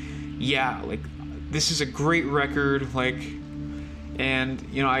 yeah, like, this is a great record, like, and,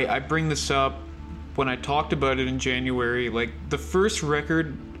 I bring this up when I talked about it in January, like, the first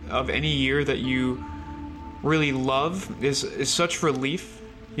record of any year that you really love is such relief,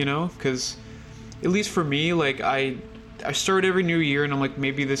 because, at least for me, like, I start every new year and I'm like,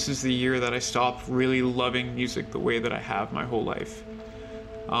 maybe this is the year that I stop really loving music the way that I have my whole life.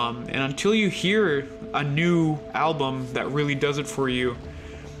 And until you hear a new album that really does it for you,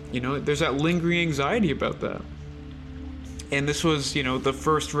 there's that lingering anxiety about that. And this was, the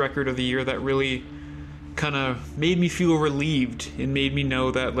first record of the year that really kind of made me feel relieved and made me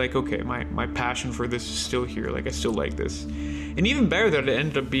know that, like, okay, my passion for this is still here. Like, I still like this. And even better that it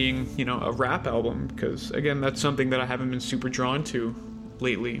ended up being, a rap album, because, again, that's something that I haven't been super drawn to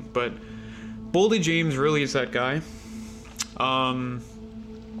lately. But Boldy James really is that guy. Now,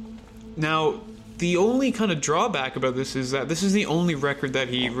 the only kind of drawback about this is that this is the only record that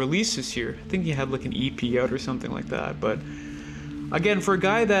he released this year. I think he had like an EP out or something like that. But again, for a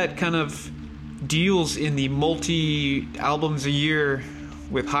guy that kind of deals in the multi-albums a year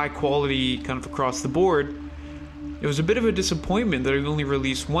with high quality kind of across the board, it was a bit of a disappointment that he only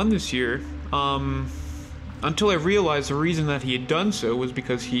released one this year. Until I realized the reason that he had done so was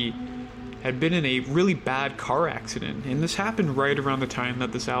because he had been in a really bad car accident. And this happened right around the time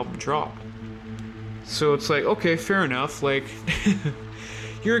that this album dropped. So it's like, okay, fair enough, like,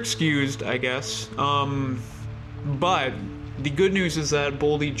 you're excused, I guess. But the good news is that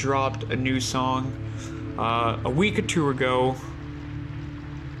Boldy dropped a new song a week or two ago,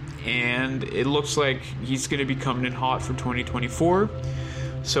 and it looks like he's going to be coming in hot for 2024.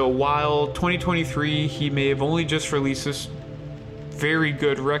 So while 2023, he may have only just released this very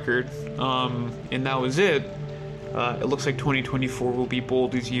good record, and that was it, it looks like 2024 will be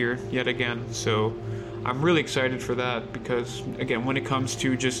Boldy's year yet again. So I'm really excited for that because, again, when it comes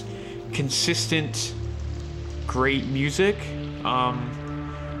to just consistent, great music,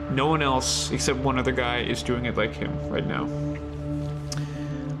 no one else except one other guy is doing it like him right now.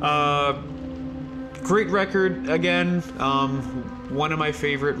 Great record, again, one of my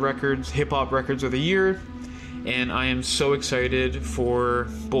favorite records, hip-hop records of the year, and I am so excited for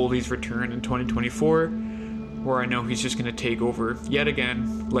Boldy's return in 2024, where I know he's just going to take over yet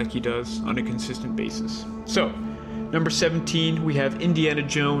again, like he does on a consistent basis. So, number 17, we have Indiana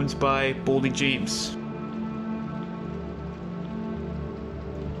Jones by Boldy James.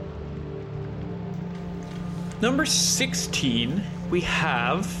 Number 16, we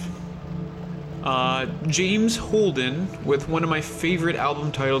have James Holden with one of my favorite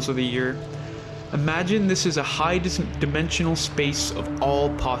album titles of the year. Imagine this is a high-dimensional space of all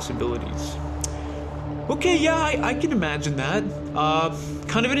possibilities. Okay, yeah, I can imagine that.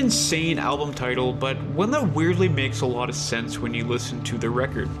 Kind of an insane album title, but one that weirdly makes a lot of sense when you listen to the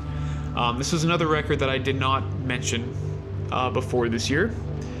record. This is another record that I did not mention before this year.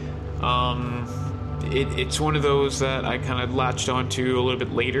 It's one of those that I kind of latched onto a little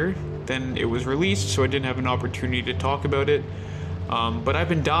bit later than it was released, so I didn't have an opportunity to talk about it. But I've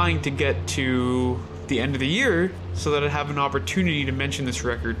been dying to get to the end of the year so that I'd have an opportunity to mention this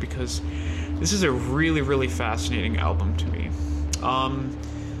record because this is a really, really fascinating album to me.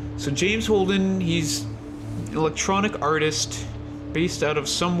 So James Holden, he's an electronic artist based out of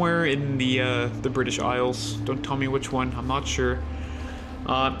somewhere in the British Isles. Don't tell me which one, I'm not sure.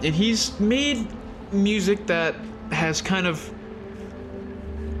 And he's made music that has kind of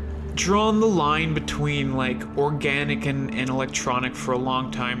drawn the line between like organic and electronic for a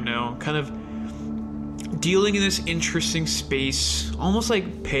long time now, kind of dealing in this interesting space, almost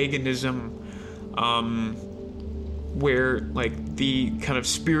like paganism, where like the kind of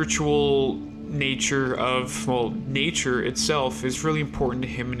spiritual nature of, well, nature itself is really important to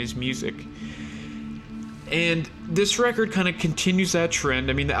him in his music. And this record kind of continues that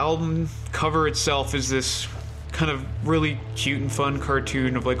trend. I mean, the album cover itself is this kind of really cute and fun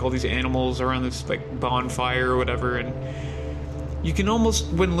cartoon of like all these animals around this like bonfire or whatever, and you can almost,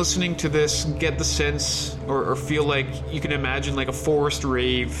 when listening to this, get the sense or feel like you can imagine like a forest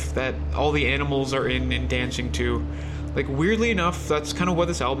rave that all the animals are in and dancing to. Like, weirdly enough, that's kind of what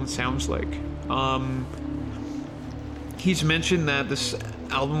this album sounds like. He's mentioned that this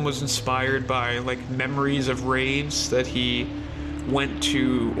album was inspired by like memories of raves that he went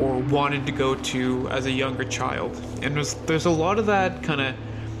to or wanted to go to as a younger child, and there's a lot of that kind of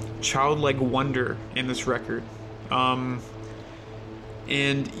childlike wonder in this record.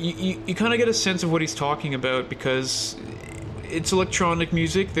 And you kind of get a sense of what he's talking about because it's electronic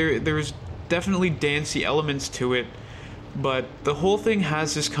music. There's definitely dancey elements to it, but the whole thing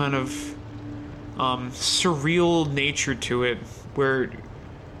has this kind of surreal nature to it, where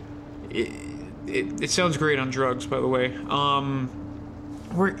it sounds great on drugs, by the way.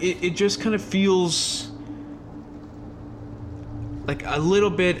 Where it just kind of feels like a little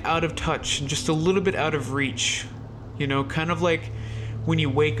bit out of touch, just a little bit out of reach. You know, kind of like when you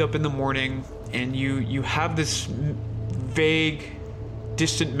wake up in the morning and you have this vague,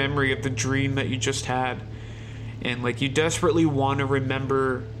 distant memory of the dream that you just had, and like you desperately want to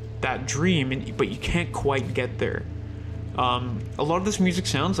remember that dream, but you can't quite get there. A lot of this music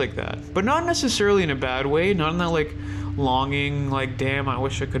sounds like that, but not necessarily in a bad way, not in that like longing, like damn, I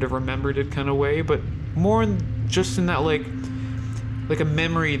wish I could have remembered it kind of way, but more just in that like a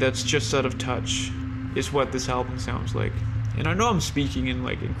memory that's just out of touch is what this album sounds like. And I know I'm speaking in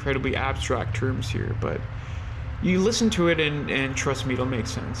like incredibly abstract terms here, but you listen to it and trust me, it'll make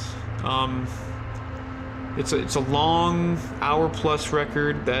sense. It's a long hour-plus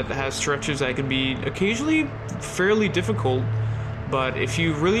record that has stretches that can be occasionally fairly difficult, but if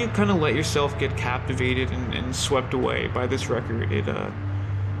you really kind of let yourself get captivated and swept away by this record,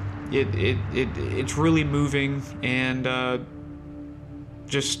 it's really moving and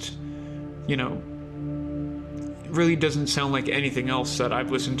just, you know, really doesn't sound like anything else that I've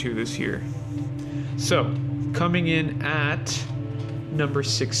listened to this year. So, coming in at number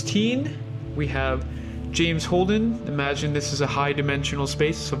 16, we have James Holden. Imagine this is a high-dimensional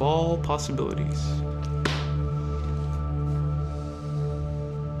space of all possibilities.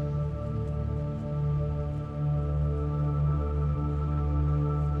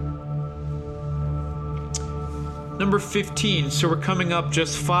 Number 15. So we're coming up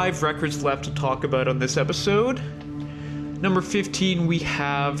just 5 records left to talk about on this episode. Number 15, we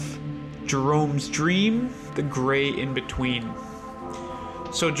have Jerome's Dream, The Gray in Between.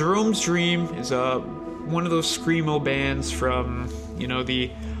 So Jerome's Dream is one of those screamo bands from, you know, the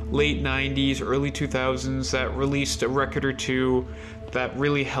late 90s, early 2000s that released a record or two that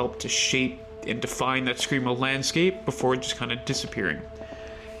really helped to shape and define that screamo landscape before just kind of disappearing.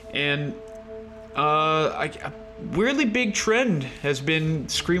 And a weirdly big trend has been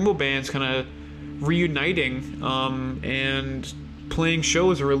screamo bands kind of reuniting and playing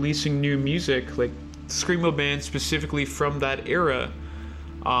shows or releasing new music, like screamo bands specifically from that era.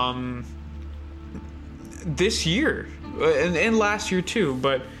 This year and last year too,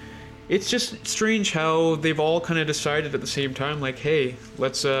 but it's just strange how they've all kind of decided at the same time, like, hey,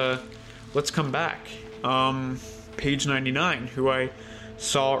 let's come back. Page 99, who I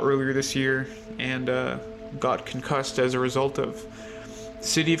saw earlier this year and got concussed as a result of.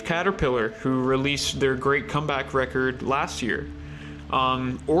 City of Caterpillar, who released their great comeback record last year.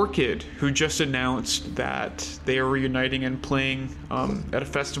 Orchid, who just announced that they are reuniting and playing at a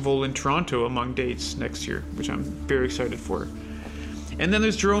festival in Toronto among dates next year, which I'm very excited for. And then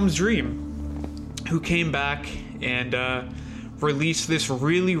there's Jerome's Dream, who came back and released this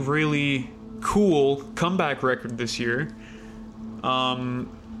really, really cool comeback record this year.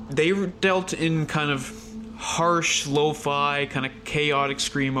 They dealt in kind of harsh, lo-fi, kind of chaotic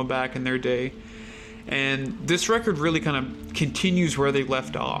screamo back in their day. And this record really kind of continues where they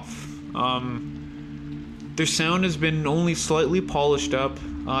left off. Their sound has been only slightly polished up.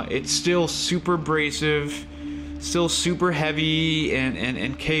 It's still super abrasive, still super heavy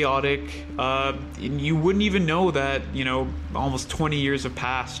and chaotic. And you wouldn't even know that, you know, almost 20 years have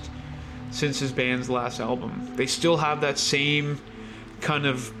passed since his band's last album. They still have that same kind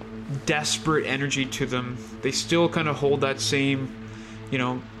of desperate energy to them. They still kind of hold that same, you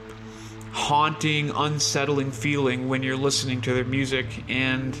know, haunting, unsettling feeling when you're listening to their music,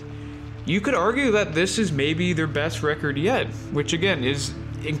 and you could argue that this is maybe their best record yet, which again is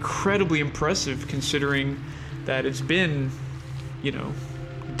incredibly impressive considering that it's been,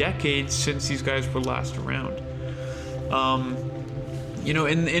 decades since these guys were last around.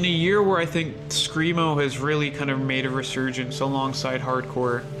 In a year where I think screamo has really kind of made a resurgence alongside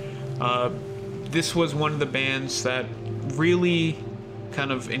hardcore, this was one of the bands that really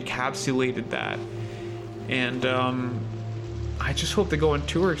kind of encapsulated that. And I just hope they go on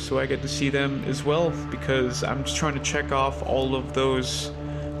tour so I get to see them as well, because I'm just trying to check off all of those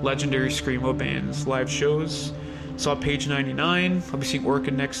legendary screamo bands live shows. Saw Page 99. I'll be seeing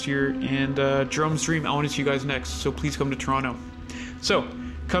Orca next year, and Jerome's Dream I want to see you guys next, so please come to Toronto. So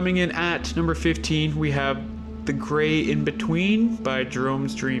coming in at number 15, we have The Gray in Between by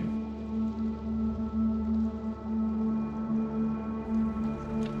Jerome's Dream.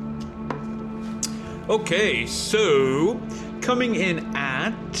 Okay, so coming in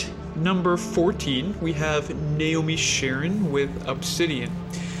at number 14, we have Naomi Sharon with Obsidian.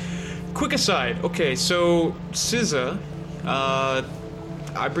 Quick aside, okay, so SZA,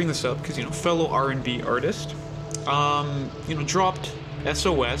 I bring this up because, fellow R&B artist, dropped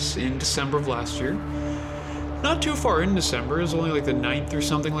SOS in December of last year. Not too far in December, it was only like the 9th or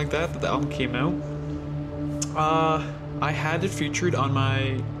something like that the album came out. I had it featured on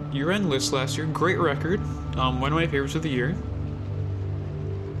my year-end list last year. Great record, one of my favorites of the year.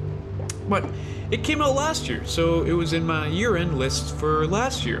 But it came out last year, so it was in my year-end list for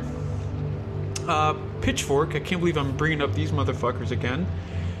last year. Pitchfork, I can't believe I'm bringing up these motherfuckers again,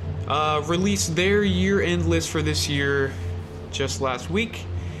 released their year-end list for this year just last week,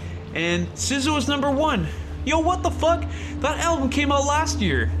 and SZA was number 1. Yo, what the fuck? That album came out last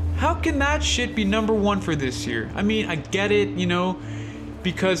year. How can that shit be number 1 for this year? I mean, I get it,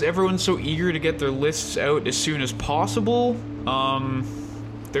 because everyone's so eager to get their lists out as soon as possible.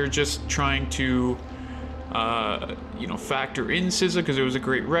 They're just trying to factor in SZA because it was a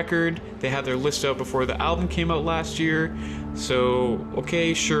great record. They had their list out before the album came out last year, so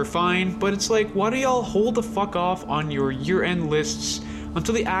okay, sure, fine. But it's like, why do y'all hold the fuck off on your year-end lists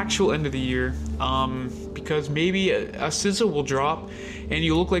until the actual end of the year? Because maybe a SZA will drop and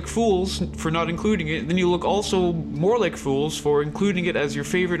you look like fools for not including it, and then you look also more like fools for including it as your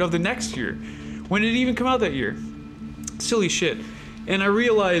favorite of the next year when it didn't even come out that year. Silly shit. And I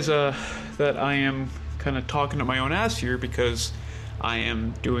realize that I am kind of talking to my own ass here because I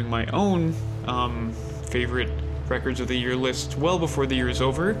am doing my own favorite records of the year list well before the year is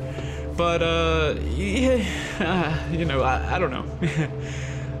over. But I don't know.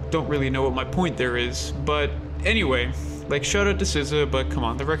 Don't really know what my point there is. But anyway, shout out to SZA, but come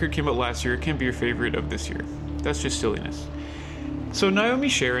on, the record came out last year. It can't be your favorite of this year. That's just silliness. So Naomi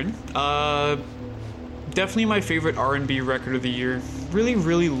Sharon, definitely my favorite R&B record of the year. Really,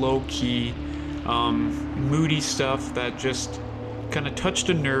 really low-key, moody stuff that just kind of touched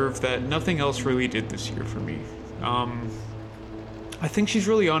a nerve that nothing else really did this year for me. I think she's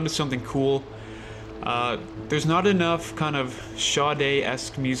really onto something cool. There's not enough kind of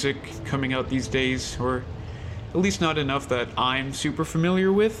Sade-esque music coming out these days, or at least not enough that I'm super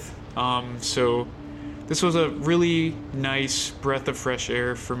familiar with. So this was a really nice breath of fresh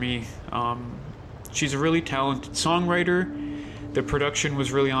air for me. She's a really talented songwriter. The production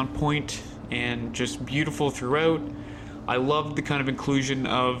was really on point and just beautiful throughout. I loved the kind of inclusion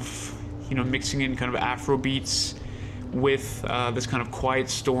of, mixing in kind of Afro beats with this kind of quiet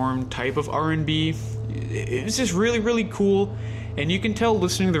storm type of R&B. It was just really, really cool. And you can tell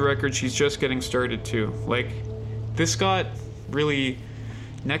listening to the record, she's just getting started too. This got really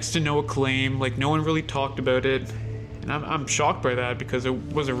next to no acclaim. No one really talked about it. And I'm shocked by that because it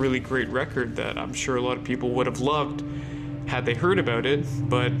was a really great record that I'm sure a lot of people would have loved had they heard about it.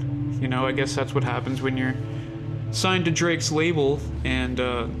 But, I guess that's what happens when you're signed to Drake's label and,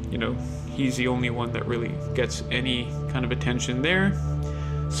 he's the only one that really gets any kind of attention there.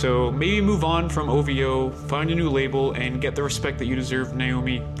 So maybe move on from OVO, find a new label, and get the respect that you deserve,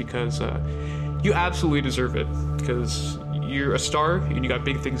 Naomi, because you absolutely deserve it, because you're a star and you got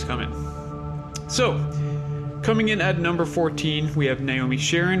big things coming. So, coming in at number 14, we have Naomi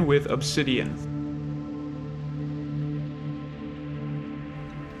Sharon with Obsidian.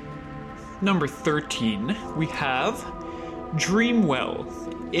 Number 13, we have Dreamwell.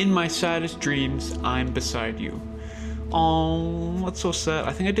 In my saddest dreams, I'm beside you. Oh, that's so sad.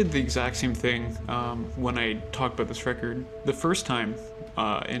 I think I did the exact same thing when I talked about this record the first time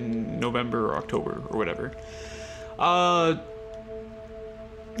in November or October or whatever.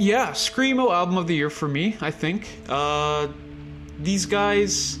 Yeah, Screamo album of the year for me, I think. These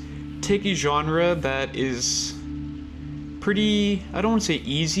guys take a genre that is pretty, I don't want to say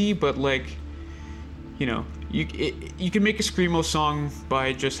easy, but like, you know, you can make a screamo song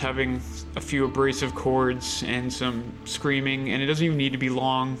by just having a few abrasive chords and some screaming, and it doesn't even need to be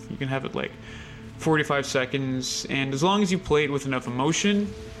long. You can have it like 45 seconds, and as long as you play it with enough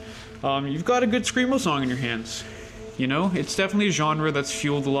emotion, you've got a good screamo song in your hands. You know, it's definitely a genre that's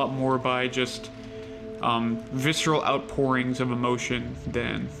fueled a lot more by just visceral outpourings of emotion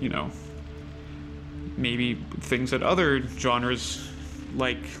than, you know, maybe things that other genres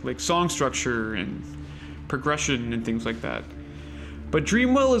like song structure and progression and things like that. But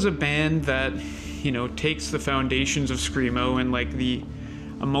Dreamwell is a band that, you know, takes the foundations of screamo and like the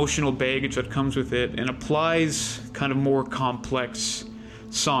emotional baggage that comes with it and applies kind of more complex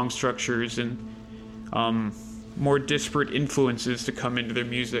song structures and more disparate influences to come into their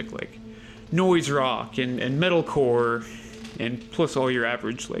music, like noise rock and metalcore, and plus all your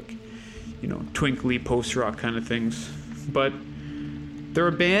average, like, you know, twinkly post-rock kind of things. But they're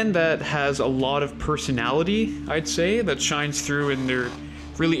a band that has a lot of personality, I'd say, that shines through in their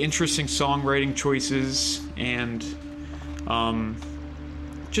really interesting songwriting choices and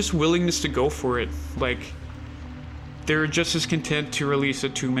just willingness to go for it. Like, they're just as content to release a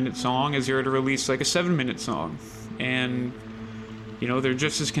 2-minute song as they are to release like a 7-minute song. And, you know, they're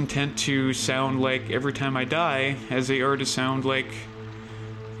just as content to sound like Every Time I Die as they are to sound like,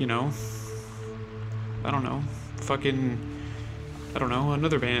 you know, I don't know,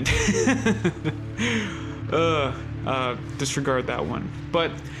 another band. Disregard that one.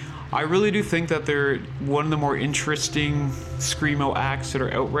 But I really do think that they're one of the more interesting screamo acts that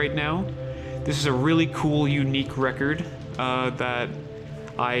are out right now. This is a really cool, unique record that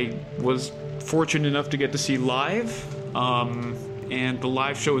I was fortunate enough to get to see live. And the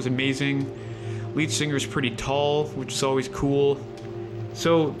live show was amazing. Lead singer is pretty tall, which is always cool.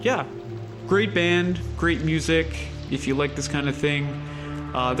 So yeah, great band, great music. If you like this kind of thing,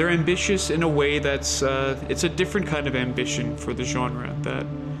 they're ambitious in a way that's it's a different kind of ambition for the genre that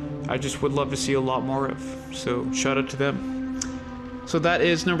I just would love to see a lot more of. So shout out to them. So that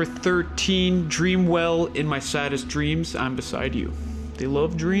is number 13, Dreamwell, In My Saddest Dreams, I'm Beside You. They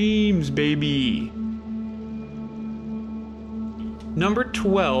love dreams, baby. Number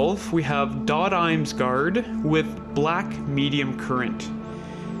 12, we have Dot Imsgard with Black Medium Current.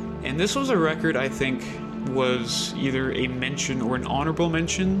 And this was a record I think was either a mention or an honorable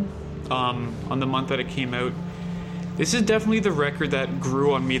mention on the month that it came out. This is definitely the record that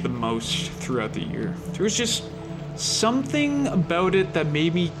grew on me the most throughout the year. There was just something about it that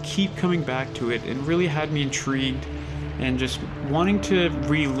made me keep coming back to it and really had me intrigued and just wanting to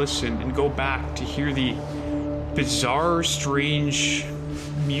re-listen and go back to hear the bizarre, strange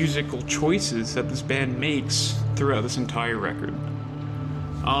musical choices that this band makes throughout this entire record.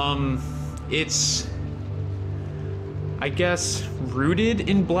 It's, I guess, rooted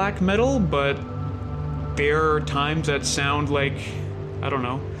in black metal, but there are times that sound like, I don't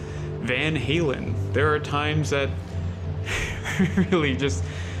know, Van Halen. There are times that really just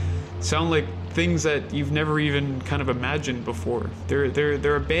sound like things that you've never even kind of imagined before.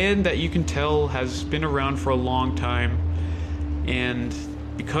 They're a band that you can tell has been around for a long time, and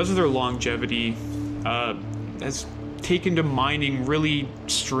because of their longevity, has taken to mining really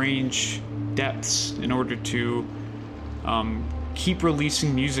strange depths in order to keep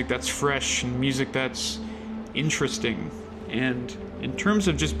releasing music that's fresh and music that's interesting. And in terms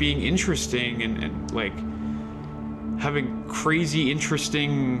of just being interesting and like having crazy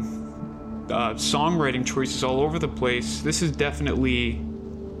interesting songwriting choices all over the place, this is definitely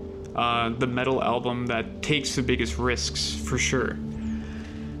the metal album that takes the biggest risks, for sure.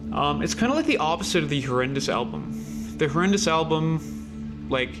 It's kind of like the opposite of the Horrendous album. The Horrendous album,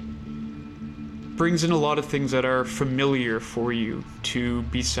 like, brings in a lot of things that are familiar for you to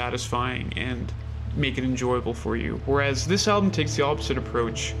be satisfying and make it enjoyable for you. Whereas this album takes the opposite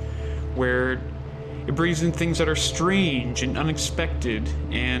approach, where it brings in things that are strange and unexpected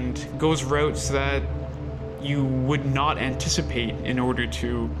and goes routes that you would not anticipate in order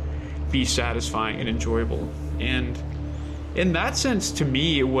to be satisfying and enjoyable. And in that sense, to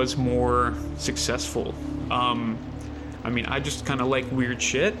me, it was more successful. I mean, I just kind of like weird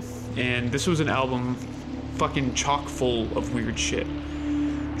shit, and this was an album fucking chock full of weird shit.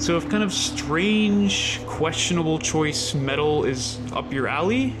 So if kind of strange, questionable choice metal is up your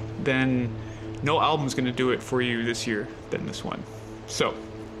alley, then no album's gonna do it for you this year than this one. So,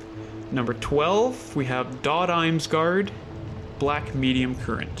 number 12, we have Dot Imsgard, Black Medium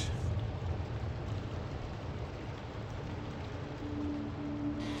Current.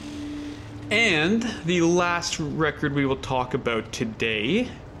 And the last record we will talk about today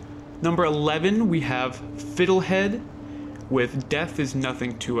Number 11, we have Fiddlehead with Death Is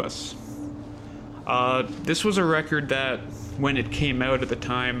Nothing to Us. This was a record that, when it came out at the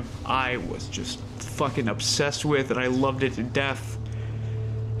time, I was just fucking obsessed with, and I loved it to death.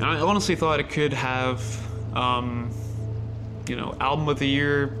 And I honestly thought it could have, album of the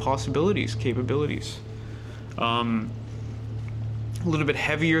year capabilities. A little bit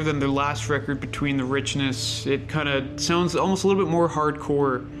heavier than their last record, Between the Richness. It kind of sounds almost a little bit more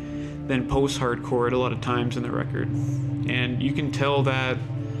hardcore than post-hardcore at a lot of times in the record. And you can tell that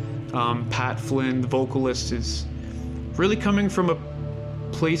Pat Flynn, the vocalist, is really coming from a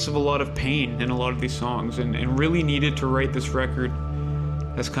place of a lot of pain in a lot of these songs, and really needed to write this record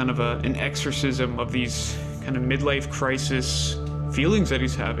as kind of an exorcism of these kind of midlife crisis feelings that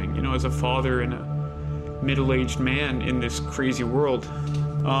he's having, as a father and a middle-aged man in this crazy world.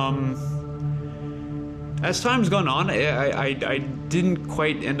 As time's gone on, I didn't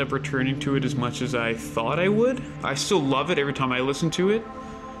quite end up returning to it as much as I thought I would. I still love it every time I listen to it.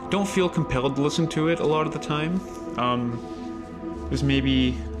 Don't feel compelled to listen to it a lot of the time. There's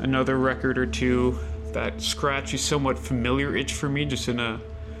maybe another record or two that scratch a somewhat familiar itch for me, just in a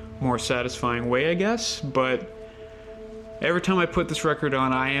more satisfying way, I guess. But every time I put this record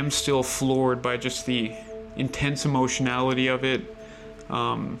on, I am still floored by just the intense emotionality of it,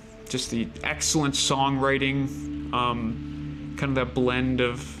 just the excellent songwriting, kind of that blend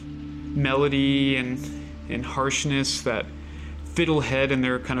of melody and harshness that Fiddlehead and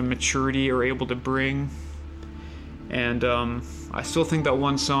their kind of maturity are able to bring. And I still think that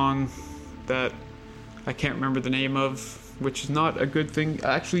one song that I can't remember the name of, which is not a good thing.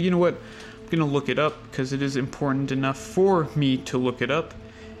 Actually, you know what? I'm gonna look it up because it is important enough for me to look it up,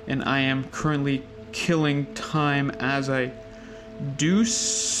 and I am currently killing time as I do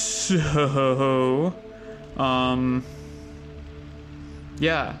so.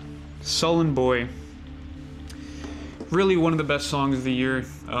 Sullen Boy. Really one of the best songs of the year,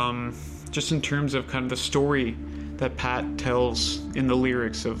 just in terms of kind of the story that Pat tells in the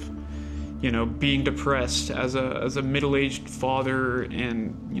lyrics of, being depressed as a middle-aged father,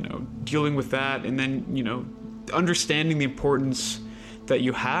 and, dealing with that, and then, understanding the importance that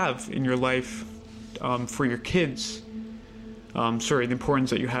you have in your life for your kids. The importance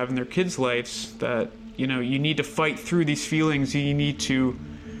that you have in their kids' lives, that, you need to fight through these feelings. You need to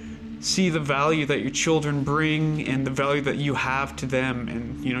see the value that your children bring and the value that you have to them,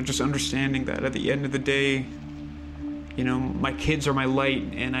 and, just understanding that at the end of the day, my kids are my light,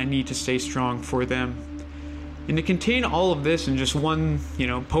 and I need to stay strong for them. And to contain all of this in just one,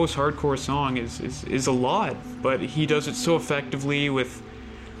 post-hardcore song is a lot, but he does it so effectively with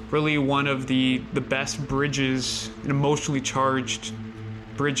really one of the best bridges, and emotionally charged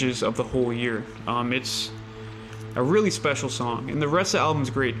bridges of the whole year. It's a really special song, and the rest of the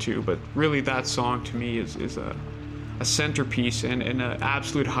album's great too, but really that song to me is a centerpiece and an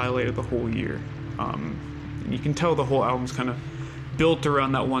absolute highlight of the whole year. And you can tell the whole album's kind of built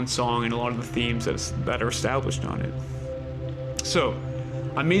around that one song and a lot of the themes that are established on it. So,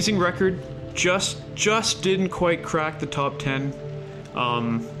 amazing record. Just didn't quite crack the top 10.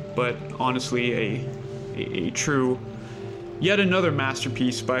 But honestly, a true, yet another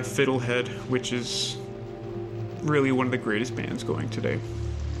masterpiece by Fiddlehead, which is really one of the greatest bands going today.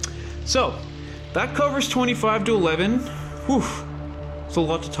 So, that covers 25 to 11. Whew, it's a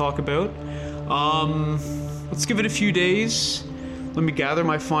lot to talk about. Let's give it a few days. Let me gather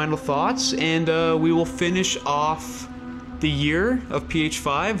my final thoughts, and we will finish off the year of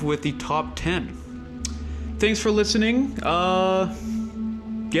ph5 with the top 10. Thanks for listening.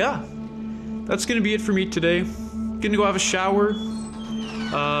 That's gonna be it for me today. Gonna go have a shower,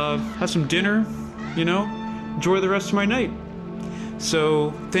 have some dinner, enjoy the rest of my night.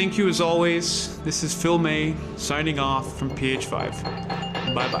 So, thank you as always. This is Phil May signing off from ph5.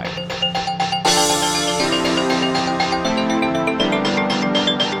 Bye-bye.